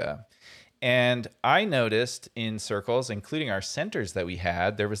Yoga. And I noticed in circles, including our centers that we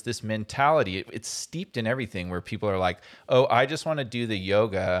had, there was this mentality. It's steeped in everything where people are like, oh, I just want to do the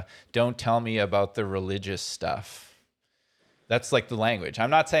yoga. Don't tell me about the religious stuff. That's like the language.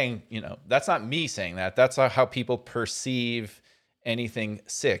 I'm not saying, that's not me saying that. That's how people perceive anything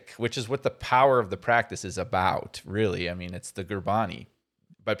Sikh, which is what the power of the practice is about, really. I mean, it's the Gurbani.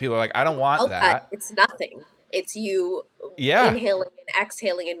 But people are like, I don't want Without that, that. it's nothing. It's you Yeah. inhaling and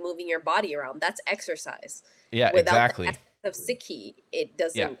exhaling and moving your body around. That's exercise. Yeah, Without the exactly. essence of Sikhi, it Yeah.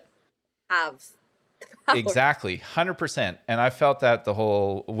 doesn't have the power. Exactly, 100%. And I felt that the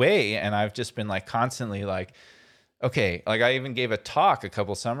whole way. And I've just been like constantly like, okay, like I even gave a talk a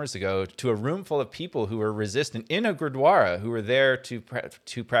couple summers ago to a room full of people who were resistant in a gurdwara, who were there to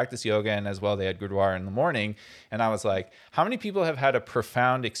practice yoga. And as well, they had gurdwara in the morning. And I was like, how many people have had a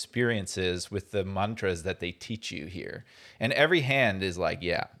profound experiences with the mantras that they teach you here? And every hand is like,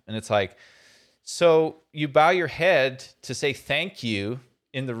 yeah. And it's like, so you bow your head to say thank you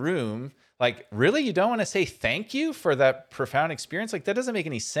in the room. Like, really? You don't want to say thank you for that profound experience? Like, that doesn't make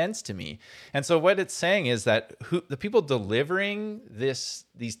any sense to me. And so what it's saying is that the people delivering these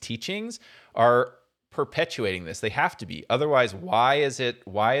teachings are perpetuating this. They have to be. Otherwise, why is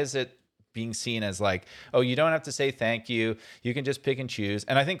it being seen as like, oh, you don't have to say thank you. You can just pick and choose.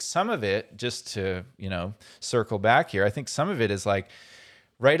 And I think some of it, just to, circle back here, I think some of it is like,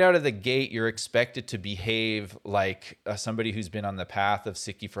 right out of the gate, you're expected to behave like somebody who's been on the path of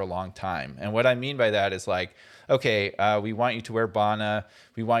Sikhi for a long time. And what I mean by that is like, okay, we want you to wear bana.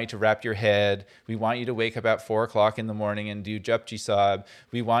 We want you to wrap your head. We want you to wake up at 4 o'clock in the morning and do Japji Sahib.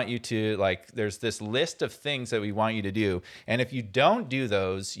 We want you to there's this list of things that we want you to do. And if you don't do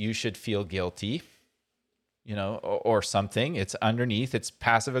those, you should feel guilty, or something. It's underneath, it's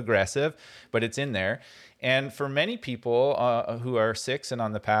passive aggressive, but it's in there. And for many people who are Sikhs and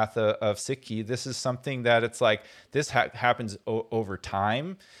on the path of Sikhi, this is something that it's like, this happens over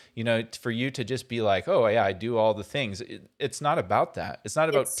time. For you to just be like, oh yeah, I do all the things. It's not about that. It's not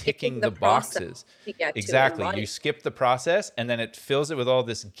about It's skipping ticking the the process boxes. to get to Exactly. You embody. skip the process and then it fills it with all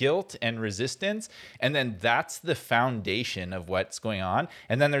this guilt and resistance. And then that's the foundation of what's going on.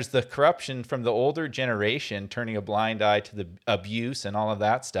 And then there's the corruption from the older generation turning a blind eye to the abuse and all of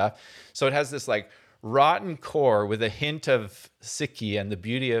that stuff. So it has this like rotten core with a hint of Sikhi and the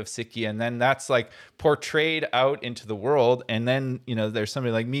beauty of Sikhi, and then that's like portrayed out into the world. And then there's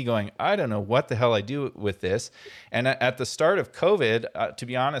somebody like me going, I don't know what the hell I do with this. And at the start of COVID, to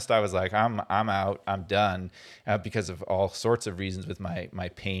be honest, I was like, I'm out, I'm done, because of all sorts of reasons with my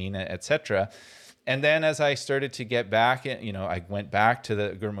pain, etc. And then as I started to get back, I went back to the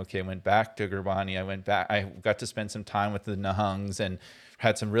Gurmukhi, I went back to Gurbani, I got to spend some time with the Nahangs and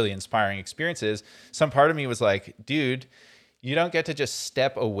had some really inspiring experiences. Some part of me was like, dude, you don't get to just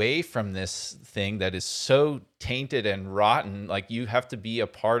step away from this thing that is so tainted and rotten. Like, you have to be a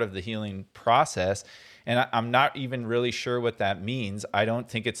part of the healing process. And I'm not even really sure what that means. I don't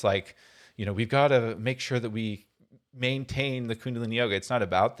think it's like, we've got to make sure that we maintain the Kundalini Yoga. It's not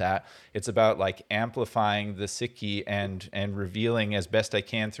about that. It's about like amplifying the Sikhi and revealing as best I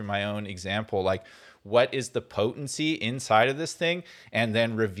can through my own example, like, what is the potency inside of this thing, and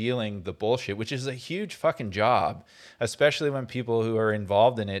then revealing the bullshit, which is a huge fucking job, especially when people who are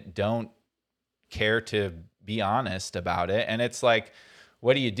involved in it don't care to be honest about it. And it's like,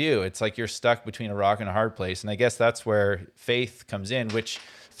 what do? It's like you're stuck between a rock and a hard place. And I guess that's where faith comes in, which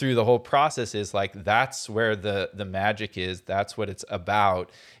through the whole process is like, that's where the magic is. That's what it's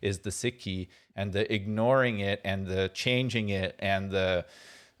about, is the Sikhi, and the ignoring it and the changing it and the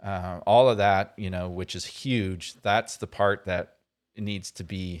all of that, which is huge. That's the part that needs to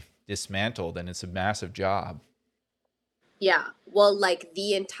be dismantled, and it's a massive job. Yeah. Well, like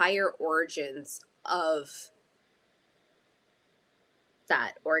the entire origins of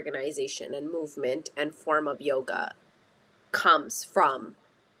that organization and movement and form of yoga comes from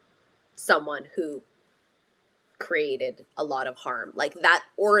someone who created a lot of harm. Like that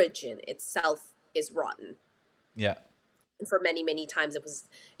origin itself is rotten. Yeah. And for many, many times it was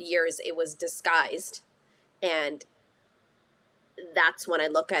years, it was disguised. And that's when I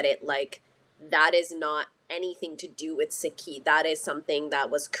look at it like that is not anything to do with Siki. That is something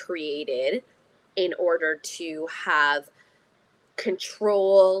that was created in order to have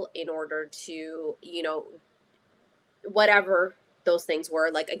control, in order to, whatever those things were.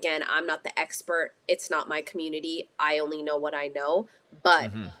 Like, again, I'm not the expert. It's not my community. I only know what I know.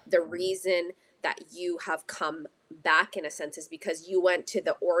 But Hmm. the reason that you have come back in a sense is because you went to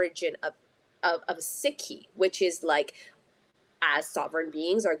the origin of Sikhi, which is like, as sovereign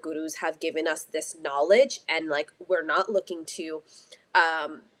beings, our gurus have given us this knowledge, and like we're not looking to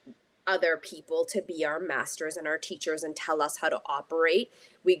um other people to be our masters and our teachers and tell us how to operate.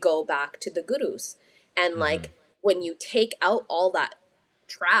 We go back to the gurus. And Hmm. like when you take out all that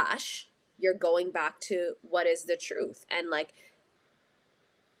trash, you're going back to what is the truth. And like,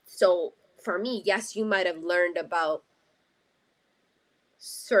 so for me, yes, you might have learned about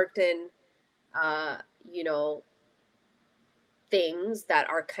certain uh you know things that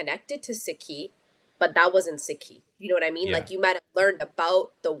are connected to Sikhi, but that wasn't Sikhi. You know what I mean? Yeah. Like you might have learned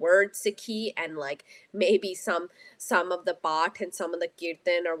about the word Sikhi and like maybe some of the Bhat and some of the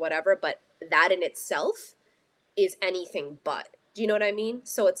Kirtan or whatever, but that in itself is anything but. Do you know what I mean?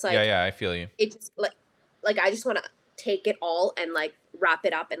 So it's Yeah. like Yeah. I feel you. it's like I just want to take it all and like wrap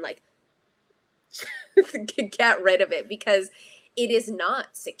it up and like get rid of it because it is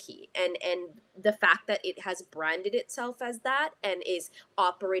not Sikhi, and the fact that it has branded itself as that and is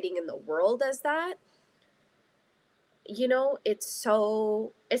operating in the world as that, it's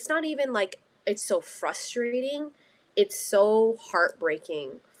not even like it's so frustrating, it's so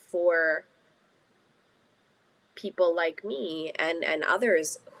heartbreaking for people like me and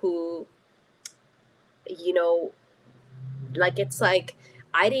others who, you know it's like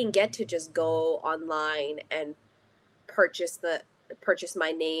I didn't get to just go online and purchase the purchase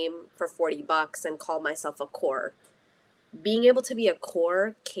my name for $40 and call myself a core. Being able to be a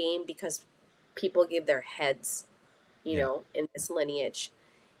core came because people give their heads, Yeah. in this lineage.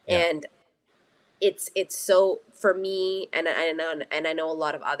 Yeah. And it's so for me, and I know a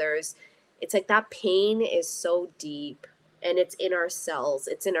lot of others, it's like that pain is so deep, and it's in our cells,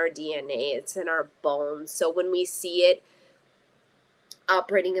 it's in our DNA, it's in our bones. So when we see it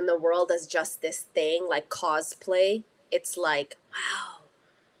operating in the world as just this thing like cosplay, it's like,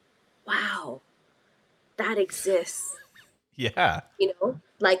 wow, that exists. Yeah.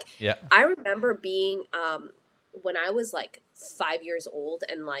 Like Yeah. I remember being when I was like 5 years old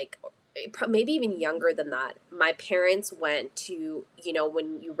and like maybe even younger than that, my parents went to,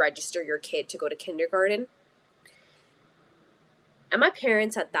 when you register your kid to go to kindergarten. And my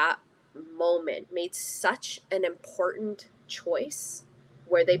parents at that moment made such an important choice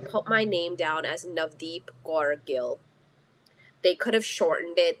where they put my name down as Navdeep Gaur Gill. They could have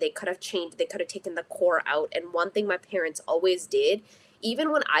shortened it, they could have changed, they could have taken the core out. And one thing my parents always did,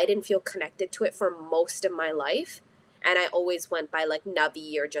 even when I didn't feel connected to it for most of my life, and I always went by like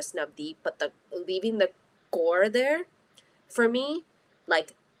Navi or just Navdeep, but the leaving the core there for me,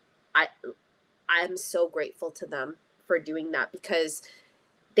 like I I'm so grateful to them for doing that because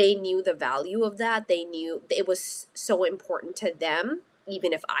they knew the value of that. They knew it was so important to them,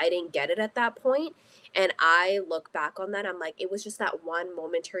 even if I didn't get it at that point. And I look back on that, I'm like, it was just that one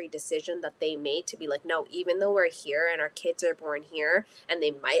momentary decision that they made to be like, no, even though we're here and our kids are born here and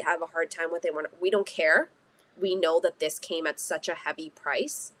they might have a hard time with it, we don't care. We know that this came at such a heavy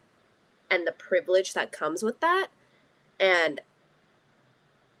price and the privilege that comes with that. And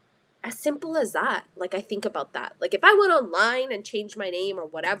as simple as that, like I think about that, like if I went online and changed my name or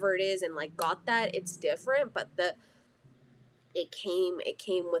whatever it is and like got that, it's different, but it came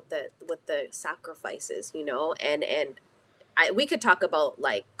with the sacrifices, and we could talk about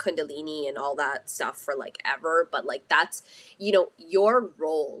like kundalini and all that stuff for like ever, but like that's, your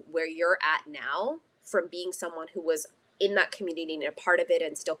role where you're at now, from being someone who was in that community and a part of it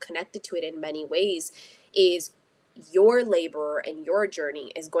and still connected to it in many ways, is your labor and your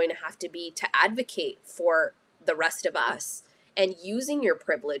journey is going to have to be to advocate for the rest of us and using your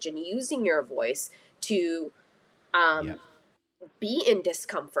privilege and using your voice to Yeah. um be in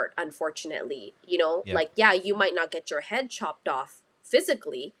discomfort, unfortunately. Yeah. Like, yeah, you might not get your head chopped off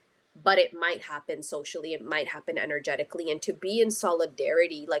physically, but it might happen socially, it might happen energetically. And to be in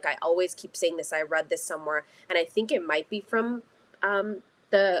solidarity, like I always keep saying this, I read this somewhere, and I think it might be from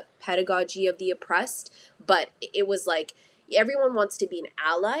the pedagogy of the oppressed, but it was like everyone wants to be an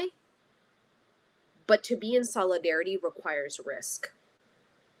ally, but to be in solidarity requires risk.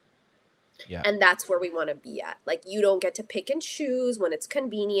 Yeah. And that's where we want to be at. Like, you don't get to pick and choose when it's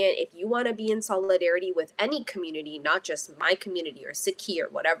convenient. If you want to be in solidarity with any community, not just my community or Sikhi or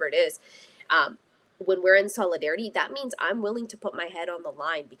whatever it is, um, when we're in solidarity, that means I'm willing to put my head on the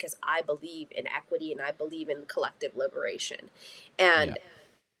line because I believe in equity and I believe in collective liberation. Yeah. And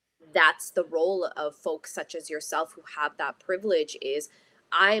that's the role of folks such as yourself who have that privilege is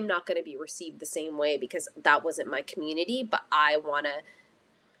I'm not going to be received the same way because that wasn't my community, but I want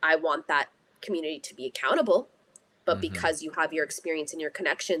that community to be accountable. But Hmm. because you have your experience and your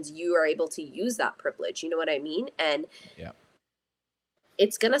connections, you are able to use that privilege. You know what I mean? And Yeah.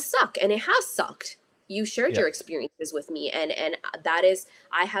 it's going to suck. And it has sucked. You shared your Yes. experiences with me. And that is,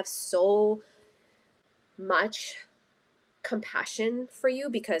 I have so much compassion for you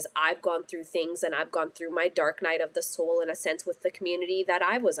because I've gone through things and I've gone through my dark night of the soul in a sense with the community that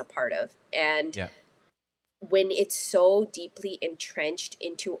I was a part of. And Yeah. when it's so deeply entrenched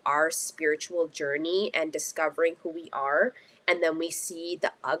into our spiritual journey and discovering who we are, and then we see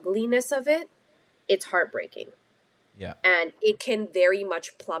the ugliness of it, it's heartbreaking. Yeah. And it can very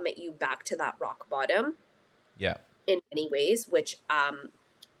much plummet you back to that rock bottom Yeah. in many ways, which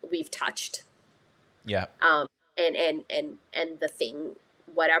we've touched. Yeah. Um, and the thing,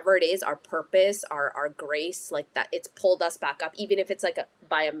 whatever it is, our purpose, our grace, like that, it's pulled us back up, even if it's like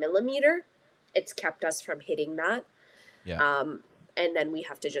by a millimeter, it's kept us from hitting that. Yeah. um and then we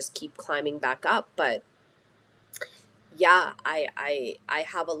have to just keep climbing back up. But yeah, I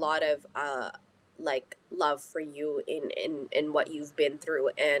have a lot of like love for you in what you've been through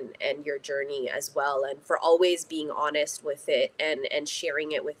and your journey as well, and for always being honest with it and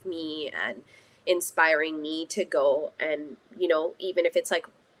sharing it with me and inspiring me to go. And even if it's like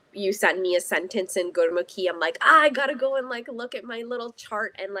you send me a sentence in Gurmukhi, I'm like, I gotta go and like look at my little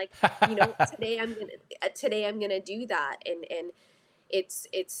chart and like, today I'm gonna do that. And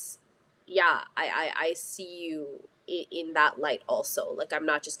it's yeah, I see you in that light also. Like, I'm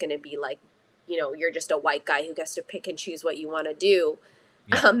not just going to be like, you're just a white guy who gets to pick and choose what you want to do.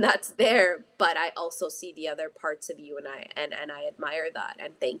 Yeah. That's there, but I also see the other parts of you, and I admire that,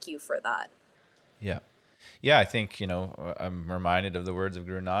 and thank you for that. Yeah. Yeah, I think, I'm reminded of the words of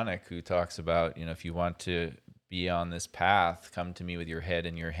Guru Nanak, who talks about, if you want to be on this path, come to me with your head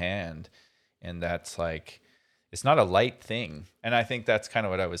in your hand. And that's like, it's not a light thing. And I think that's kind of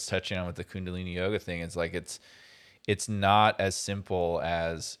what I was touching on with the Kundalini yoga thing. It's like, it's not as simple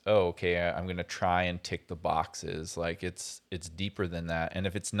as, oh, okay, I'm going to try and tick the boxes. Like it's deeper than that. And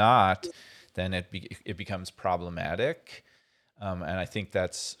if it's not, then it becomes problematic. And I think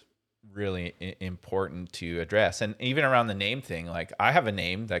that's really important to address. And even around the name thing, like I have a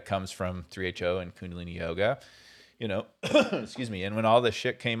name that comes from 3HO and Kundalini Yoga, excuse me. And when all this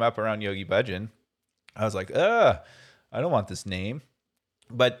shit came up around Yogi Bhajan, I was like, I don't want this name.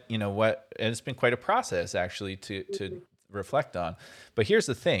 But you know what? And it's been quite a process actually to reflect on. But here's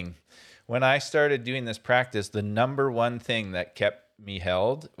the thing. When I started doing this practice, the number one thing that kept me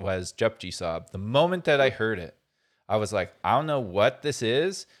held was Japji Sahib. The moment that I heard it, I was like, I don't know what this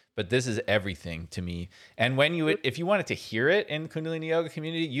is, but this is everything to me. And if you wanted to hear it in Kundalini Yoga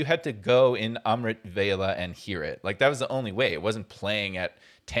community, you had to go in Amrit Vela and hear it. Like that was the only way. It wasn't playing at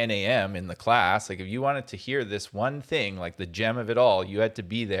 10 a.m. in the class. Like if you wanted to hear this one thing, like the gem of it all, you had to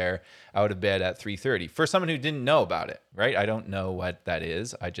be there out of bed at 3:30. For someone who didn't know about it, right? I don't know what that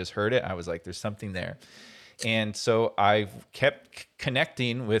is. I just heard it. I was like, there's something there. And so I kept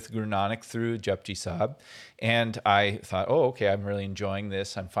connecting with Guru Nanak through Japji Sahib. And I thought, oh, okay, I'm really enjoying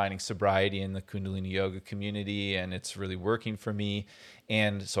this. I'm finding sobriety in the Kundalini Yoga community, and it's really working for me.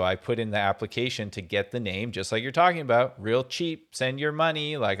 And so I put in the application to get the name, just like you're talking about, real cheap, send your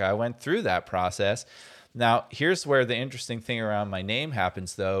money. Like I went through that process. Now, here's where the interesting thing around my name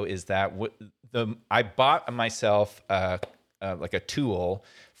happens, though, is that I bought myself like a tool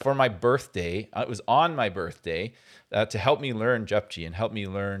for my birthday. It was on my birthday to help me learn Japji and help me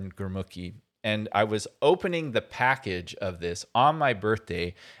learn Gurmukhi. And I was opening the package of this on my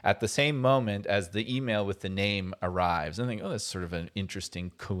birthday at the same moment as the email with the name arrives. And I think, oh, that's sort of an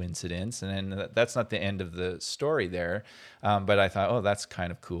interesting coincidence. And then that's not the end of the story there. But I thought, oh, that's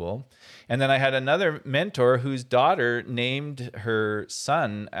kind of cool. And then I had another mentor whose daughter named her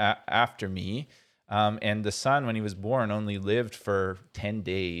son after me. And the son, when he was born, only lived for 10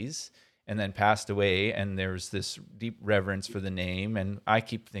 days and then passed away. And there was this deep reverence for the name. And I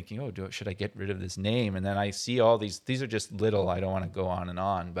keep thinking, oh, should I get rid of this name? And then I see all these are just little, I don't want to go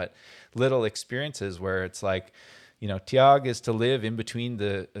on, but little experiences where it's like, Tyag is to live in between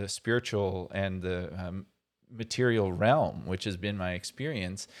the spiritual and the material realm, which has been my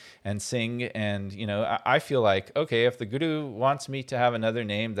experience, and sing. And, I feel like, okay, if the guru wants me to have another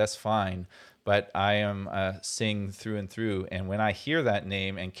name, that's fine. But I am sing through and through. And when I hear that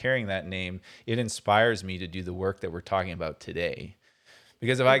name and carrying that name, it inspires me to do the work that we're talking about today.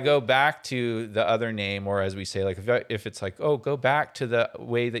 Because if I Mhm. go back to the other name, or as we say, like if it's like, oh, go back to the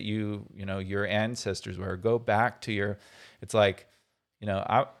way that your ancestors were, go back to it's like,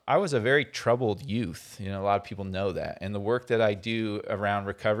 I was a very troubled youth. A lot of people know that. And the work that I do around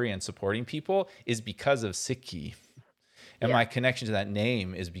recovery and supporting people is because of Sikhi. And Yeah. my connection to that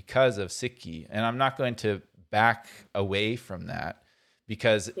name is because of Sikhi. And I'm not going to back away from that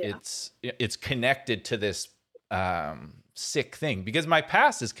because Yeah. it's connected to this sick thing, because my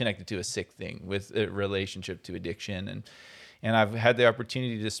past is connected to a sick thing with a relationship to addiction. And I've had the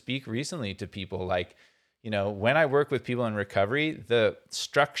opportunity to speak recently to people like, when I work with people in recovery, the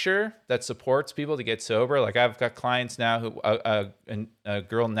structure that supports people to get sober, like I've got clients now a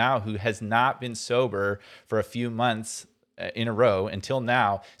girl now who has not been sober for a few months in a row until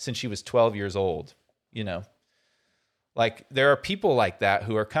now, since she was 12 years old, you know, like there are people like that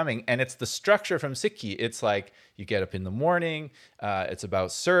who are coming, and it's the structure from Sikhi. It's like you get up in the morning. It's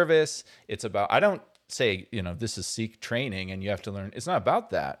about service. It's about, I don't say, this is Sikh training and you have to learn. It's not about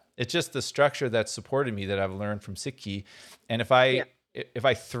that. It's just the structure that supported me that I've learned from Sikhi. And Yeah. if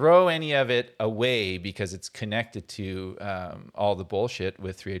I throw any of it away because it's connected to all the bullshit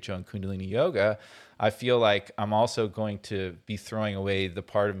with 3HO and Kundalini Yoga, I feel like I'm also going to be throwing away the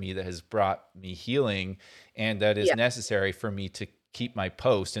part of me that has brought me healing and that is Yeah. necessary for me to keep my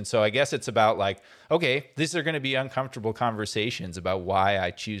post. And so I guess it's about like, okay, these are going to be uncomfortable conversations about why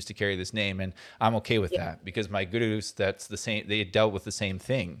I choose to carry this name. And I'm okay with Yeah. that because my gurus, that's the same, they dealt with the same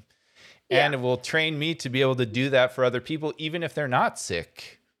thing. And Yeah. it will train me to be able to do that for other people, even if they're not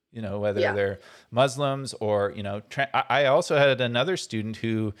sick, whether Yeah. they're Muslims or, I also had another student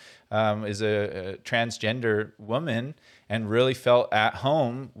who is a transgender woman and really felt at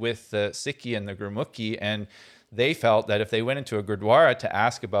home with the Sikhi and the Gurmukhi. And they felt that if they went into a Gurdwara to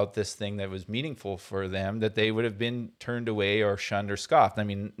ask about this thing that was meaningful for them, that they would have been turned away or shunned or scoffed. I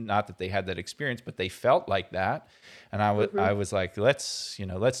mean, not that they had that experience, but they felt like that. And Hmm. I was like, let's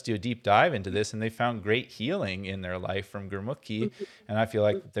do a deep dive into this. And they found great healing in their life from Gurmukhi. Hmm. And I feel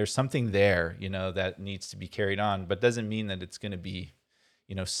like there's something there, that needs to be carried on, but doesn't mean that it's going to be,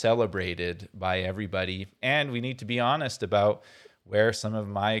 celebrated by everybody. And we need to be honest about where some of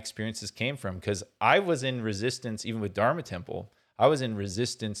my experiences came from, because I was in resistance, even with Dharma Temple. I was in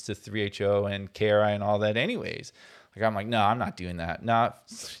resistance to 3HO and KRI and all that, anyways. Like, I'm like, no, I'm not doing that. No,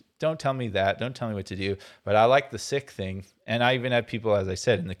 don't tell me that. Don't tell me what to do. But I like the sick thing. And I even had people, as I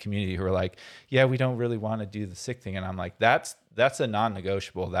said, in the community who were like, yeah, we don't really want to do the sick thing. And I'm like, that's a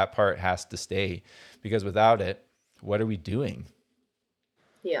non-negotiable. That part has to stay, because without it, what are we doing?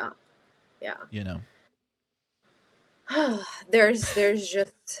 Yeah. Yeah. You know? There's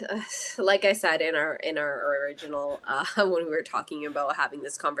just like I said in our original when we were talking about having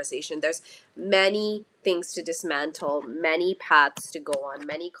this conversation, there's many things to dismantle, many paths to go on,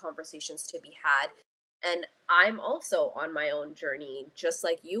 many conversations to be had. And I'm also on my own journey just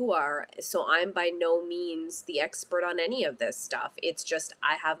like you are, so I'm by no means the expert on any of this stuff. It's just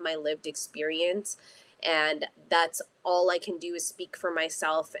I have my lived experience, and that's all I can do is speak for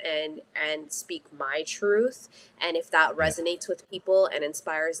myself and speak my truth. And if that Yeah. resonates with people and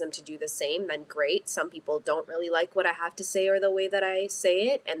inspires them to do the same, then great. Some people don't really like what I have to say or the way that I say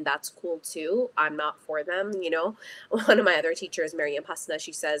it, and that's cool too. I'm not for them, you know. One of my other teachers, Miriam Hasna,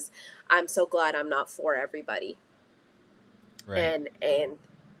 she says, I'm so glad I'm not for everybody. Right. And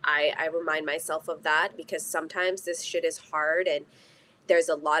I remind myself of that because sometimes this shit is hard and there's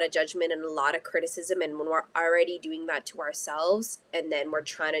a lot of judgment and a lot of criticism, and when we're already doing that to ourselves and then we're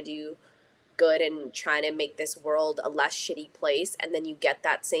trying to do good and trying to make this world a less shitty place, and then you get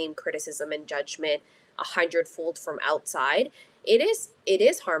that same criticism and judgment 100-fold from outside, it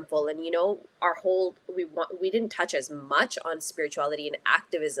is harmful. And you know, our whole we didn't touch as much on spirituality and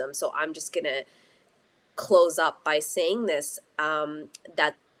activism, so I'm just gonna close up by saying this,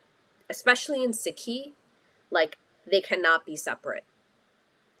 that especially in Sikhi, like, they cannot be separate,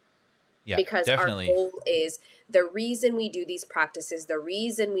 Yeah, because our definitely. goal is the reason we do these practices, the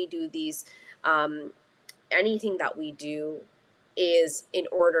reason we do these, um, anything that we do is in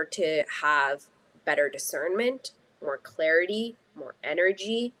order to have better discernment, more clarity, more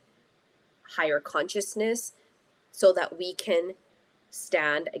energy, higher consciousness, so that we can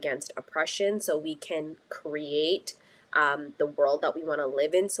stand against oppression, so we can create the world that we want to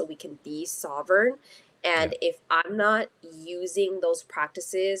live in, so we can be sovereign. Yeah. And if I'm not using those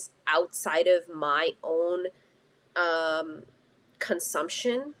practices outside of my own um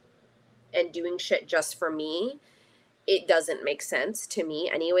consumption and doing shit just for me, it doesn't make sense to me.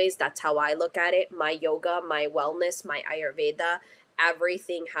 Anyways, that's how I look at it. My yoga, my wellness, my Ayurveda,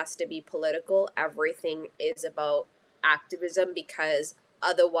 everything has to be political. Everything is about activism, because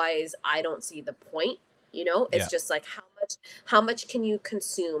otherwise I don't see the point. You know, it's Yeah. just like how much can you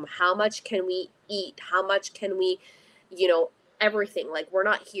consume? How much can we eat? How much can we, you know, everything. Like, we're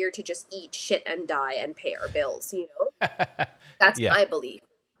not here to just eat shit and die and pay our bills, you know? That's Yeah. my belief,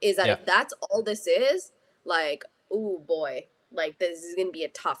 is that Yeah. if that's all this is, like, oh boy, like this is gonna be a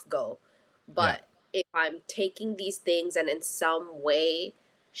tough go. Yeah. But if I'm taking these things and in some way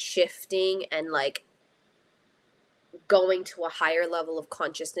shifting and like going to a higher level of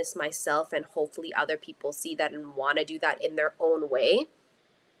consciousness myself, and hopefully other people see that and want to do that in their own way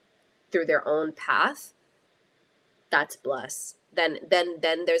through their own path, that's bless. Then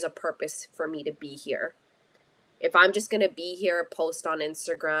there's a purpose for me to be here. If I'm just gonna be here, post on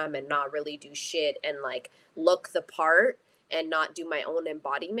Instagram and not really do shit and like look the part and not do my own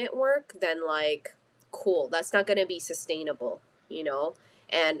embodiment work, then like cool, that's not gonna be sustainable, you know?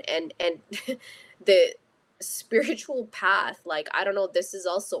 And the spiritual path, like I don't know, this is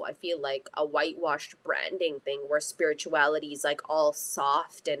also, I feel like, a whitewashed branding thing where spirituality is like all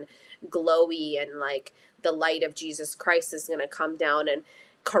soft and glowy and like the light of Jesus Christ is gonna come down and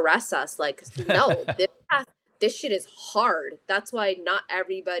caress us. Like, no, this shit is hard. That's why not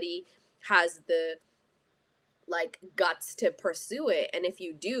everybody has the like guts to pursue it. And if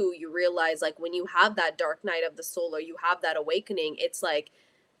you do, you realize like when you have that dark night of the soul or you have that awakening, it's like,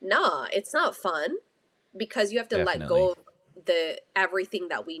 nah, it's not fun, because you have to let Definitely. go of the everything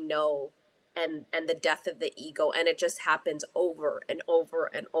that we know, and the death of the ego, and it just happens over and over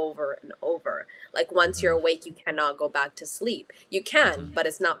and over and over. Like, once you're Hmm. awake, you cannot go back to sleep. You can, Hmm. but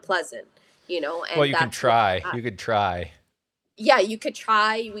it's not pleasant, you know, Well, and you can that's where try. I'm at. You could try. Yeah, you could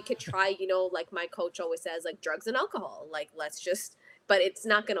try, we could try, you know, like my coach always says, like drugs and alcohol, like let's just, but it's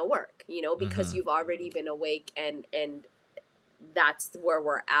not going to work, you know, because Hmm. you've already been awake, and that's where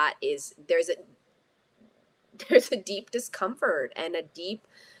we're at, is there's a deep discomfort and a deep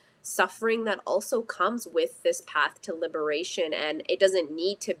suffering that also comes with this path to liberation, and it doesn't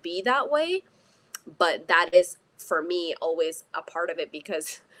need to be that way, but that is for me always a part of it,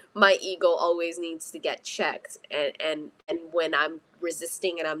 because my ego always needs to get checked, and when I'm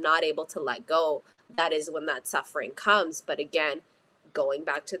resisting and I'm not able to let go, that is when that suffering comes. But again, going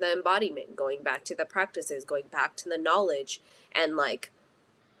back to the embodiment, going back to the practices, going back to the knowledge, and like,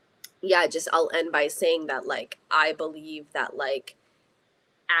 yeah, just I'll end by saying that like I believe that like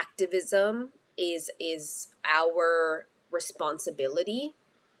activism is our responsibility.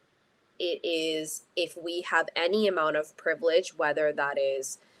 It is, if we have any amount of privilege, whether that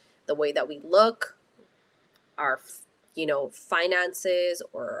is the way that we look, our you know, finances,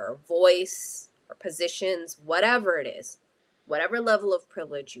 or our voice or positions, whatever it is, whatever level of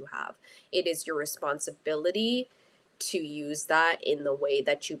privilege you have, it is your responsibility to use that in the way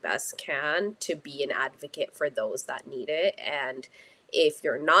that you best can to be an advocate for those that need it. And if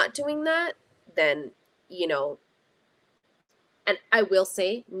you're not doing that, then, you know, and I will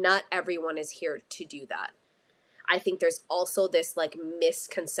say, not everyone is here to do that. I think there's also this like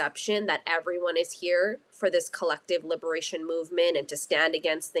misconception that everyone is here for this collective liberation movement and to stand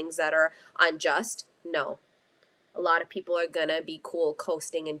against things that are unjust. No. A lot of people are gonna be cool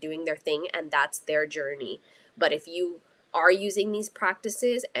coasting and doing their thing, and that's their journey. But if you are using these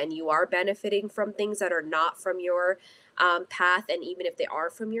practices and you are benefiting from things that are not from your path, and even if they are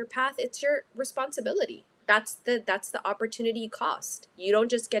from your path, it's your responsibility. That's the opportunity cost. You don't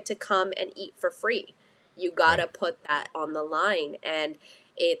just get to come and eat for free. You gotta Right. put that on the line, and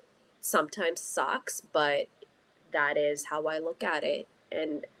it sometimes sucks, but that is how I look at it.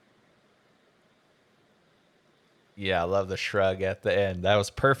 And Yeah, I love the shrug at the end. That was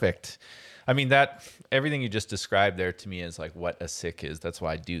perfect. I mean, that everything you just described there to me is like what a sick is. That's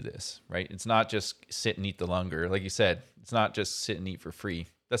why I do this, right? It's not just sit and eat the longer, like you said. It's not just sit and eat for free.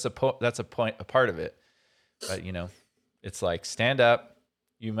 That's a point, a part of it. But you know, it's like stand up.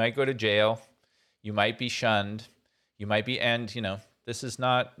 You might go to jail. You might be shunned. You might be, and you know, this is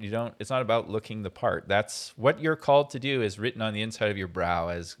not, you don't, it's not about looking the part. That's what you're called to do, is written on the inside of your brow,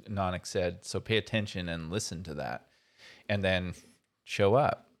 as Nanak said. So pay attention and listen to that, and then show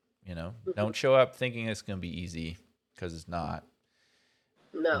up. You know, mhm. don't show up thinking it's going to be easy, because it's not,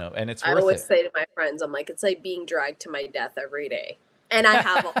 you No. know, and it's I worth always it. say to my friends, I'm like, it's like being dragged to my death every day. And I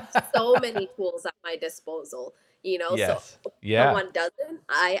have so many tools at my disposal, you know, so Yes. if Yeah. someone doesn't,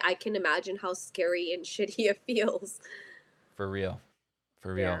 I can imagine how scary and shitty it feels. For real.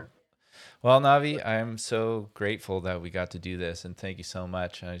 For Yeah. real. Well, Navi, I'm so grateful that we got to do this, and thank you so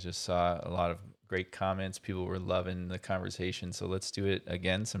much. I just saw a lot of great comments. People were loving the conversation, so let's do it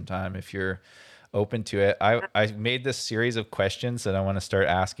again sometime if you're open to it. I made this series of questions that I want to start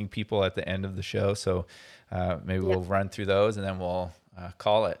asking people at the end of the show, so maybe Yeah, we'll run through those and then we'll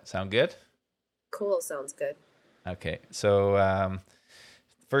call it. Sound good? cool. Sounds good. Okay. So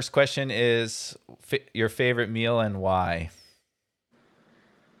first question is your favorite meal and why?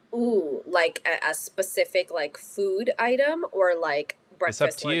 Ooh, like a specific like food item or like It's up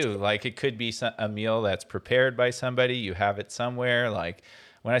breakfast, to lunch, you. dinner? Like it could be a meal that's prepared by somebody. You have it somewhere. Like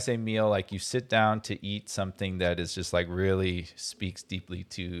when I say meal, like you sit down to eat something that is just like really speaks deeply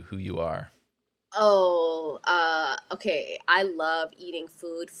to who you are. Oh, okay. I love eating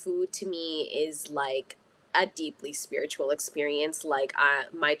food. Food to me is like a deeply spiritual experience. Like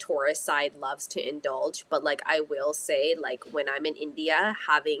my Taurus side loves to indulge, but like I will say, like when I'm in India,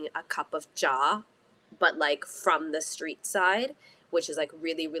 having a cup of cha, but like from the street side, which is like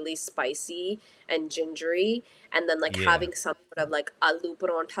really, really spicy and gingery, and then like Yeah, having some sort of like aloo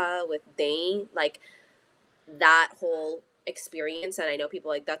paratha with dahi, like that whole experience. And I know people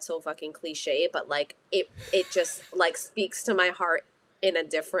like that's so fucking cliche, but like it just like speaks to my heart in a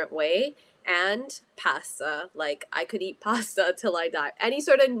different way. And pasta, like I could eat pasta till I die. Any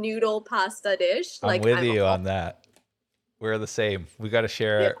sort of noodle pasta dish, I'm like with I'm you all, on that. We're the same. We got to yeah,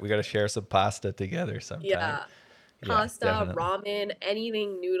 share. We got to share some pasta together sometime. yeah. Yeah, Pasta, definitely. ramen,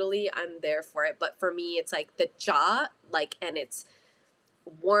 anything noodly, I'm there for it. But for me, it's like the cha, like, and it's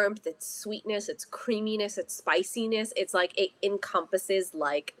warmth, its sweetness, its creaminess, its spiciness. It's like it encompasses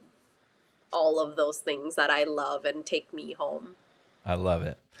like all of those things that I love and take me home. I love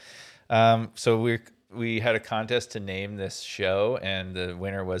it. So we had a contest to name this show, and the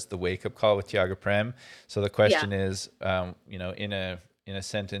winner was the Wake Up Call with Tiago Prem. So the Yeah. question is, in a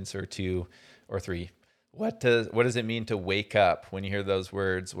sentence or two or three, what does it mean to wake up? When you hear those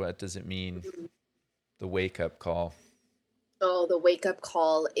words, what does it mean? The wake up call. Oh, the wake up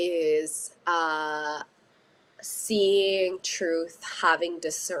call is seeing truth, having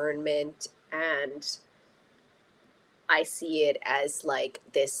discernment, and I see it as like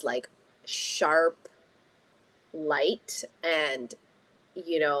this like sharp light and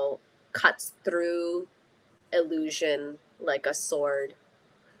you know cuts through illusion like a sword.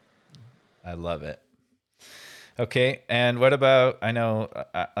 I love it. Okay, and what about? I know,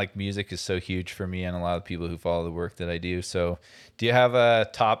 like music is so huge for me and a lot of people who follow the work that I do. So, do you have a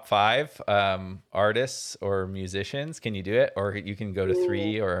top five artists or musicians? Can you do it, or you can go to Ooh.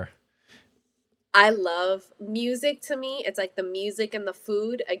 three? Or I love music to me. It's like the music and the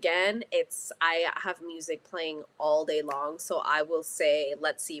food. Again, it's I have music playing all day long. So I will say,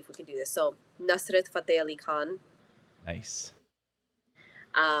 let's see if we can do this. So Nusrat Fateh Ali Khan, nice,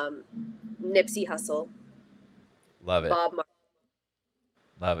 um, Nipsey Hussle, love it, Bob Marley.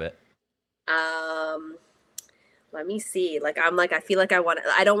 love it. Um, let me see. Like I'm like I feel like I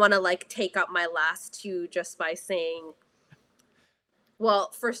don't want to like take up my last two just by saying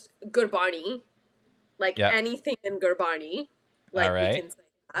well, first Gurbani, like Yep. anything in Gurbani, All like we right, can say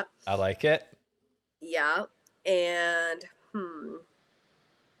that. I like it. Yeah. And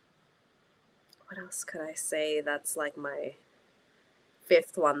what else could I say that's like my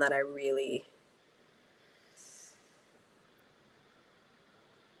fifth one that I really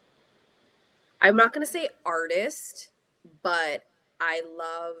I'm not going to say artist, but I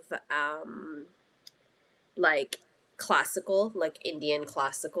love like classical, like Indian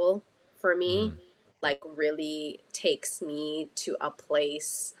classical for me, Mm, like really takes me to a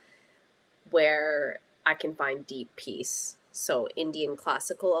place where I can find deep peace. So Indian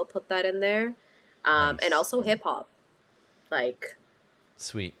classical, I'll put that in there. And nice, also hip hop. Like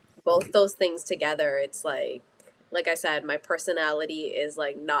sweet. both those things together, it's like I said, my personality is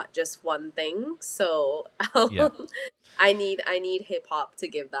like not just one thing. So Yeah. I need hip hop to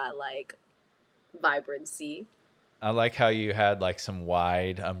give that like vibrancy. I like how you had like some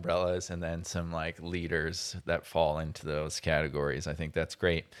wide umbrellas and then some like leaders that fall into those categories. I think that's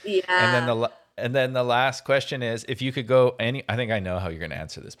great. And then Yeah. the last question is, if you could go any, I think I know how you're going to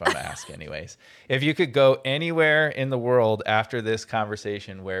answer this, but I'm going to ask anyways. If you could go anywhere in the world after this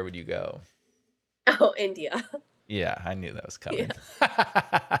conversation, where would you go? Oh, India. Yeah, I knew that was Yeah. coming.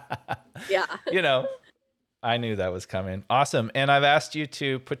 Yeah. you know, I knew that was coming. Awesome. And I've asked you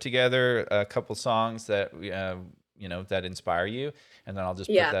to put together a couple songs that that inspire you, and then I'll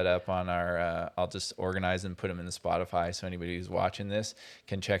just put Yeah. that up on our. I'll just organize and put them in the Spotify, so anybody who's watching this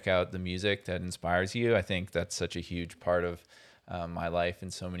can check out the music that inspires you. I think that's such a huge part of my life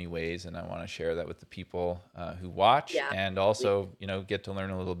in so many ways, and I want to share that with the people who watch, Yeah. and also, get to learn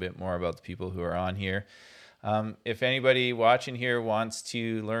a little bit more about the people who are on here. If anybody watching here wants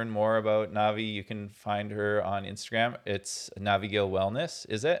to learn more about Navi, you can find her on Instagram. It's Navigale Wellness,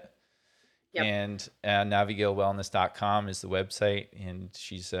 is it? Yep. And navigalewellness.com is the website. And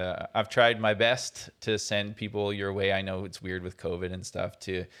I've tried my best to send people your way. I know it's weird with COVID and stuff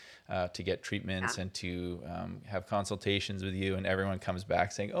to get treatments Yeah. and to have consultations with you. And everyone comes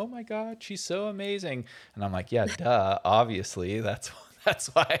back saying, "Oh my God, she's so amazing." And I'm like, yeah, duh, obviously. That's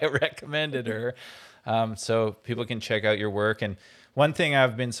why I recommended her. So people can check out your work. And one thing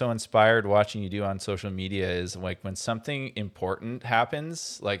I've been so inspired watching you do on social media is like when something important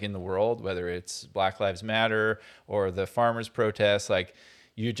happens, like in the world, whether it's Black Lives Matter or the farmers' protests, like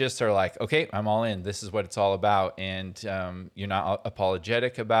you just are like, okay, I'm all in. This is what it's all about. And you're not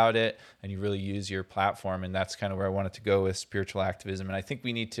apologetic about it. And you really use your platform. And that's kind of where I wanted to go with spiritual activism. And I think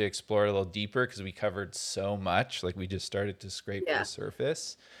we need to explore it a little deeper because we covered so much. Like we just started to scrape the Yeah.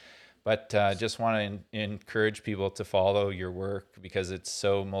 surface. But just want to encourage people to follow your work because it's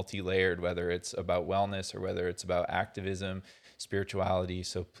so multi-layered, whether it's about wellness or whether it's about activism, spirituality.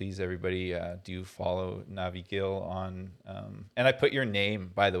 So please, everybody, do follow Navi Gill on. And I put your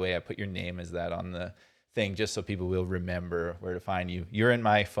name, by the way, I put your name as that on the thing just so people will remember where to find you. You're in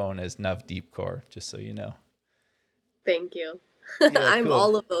my phone as Nav Deepcore, just so you know. Thank you. Yeah, I'm cool.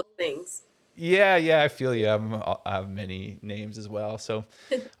 all of those things. Yeah, I feel you. I have many names as well. So,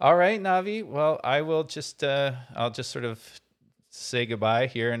 all right, Navi. Well, I'll just sort of say goodbye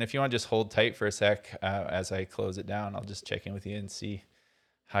here. And if you want to just hold tight for a sec as I close it down, I'll just check in with you and see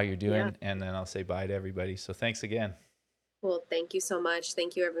how you're Yeah. doing. And then I'll say bye to everybody. So thanks again. Well, thank you so much.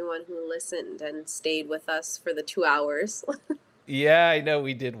 Thank you, everyone who listened and stayed with us for the 2 hours. Yeah, I know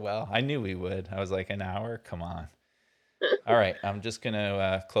we did well. I knew we would. I was like, an hour? Come on. All right. I'm just going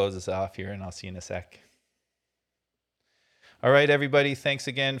to close this off here and I'll see you in a sec. All right, everybody. Thanks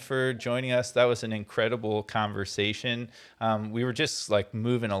again for joining us. That was an incredible conversation. We were just like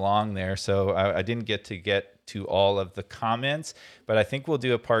moving along there, so I didn't get to all of the comments, but I think we'll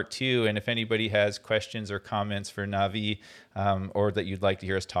do a part two. And if anybody has questions or comments for Navi or that you'd like to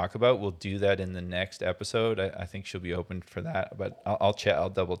hear us talk about, we'll do that in the next episode. I think she'll be open for that, but I'll check. I'll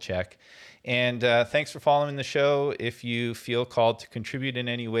double check. And thanks for following the show. If you feel called to contribute in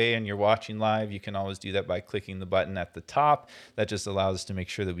any way and you're watching live, you can always do that by clicking the button at the top. That just allows us to make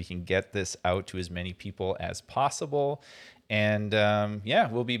sure that we can get this out to as many people as possible. And yeah,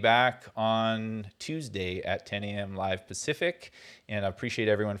 we'll be back on Tuesday at 10 a.m. live Pacific. And I appreciate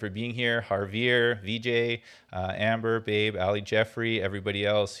everyone for being here. Harveer, VJ, Amber, Babe, Ali, Jeffrey, everybody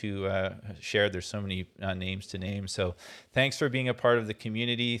else who shared. There's so many names to name. So thanks for being a part of the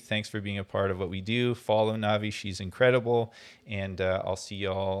community. Thanks for being a part of what we do. Follow Navi. She's incredible. And I'll see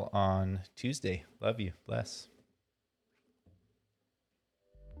y'all on Tuesday. Love you. Bless.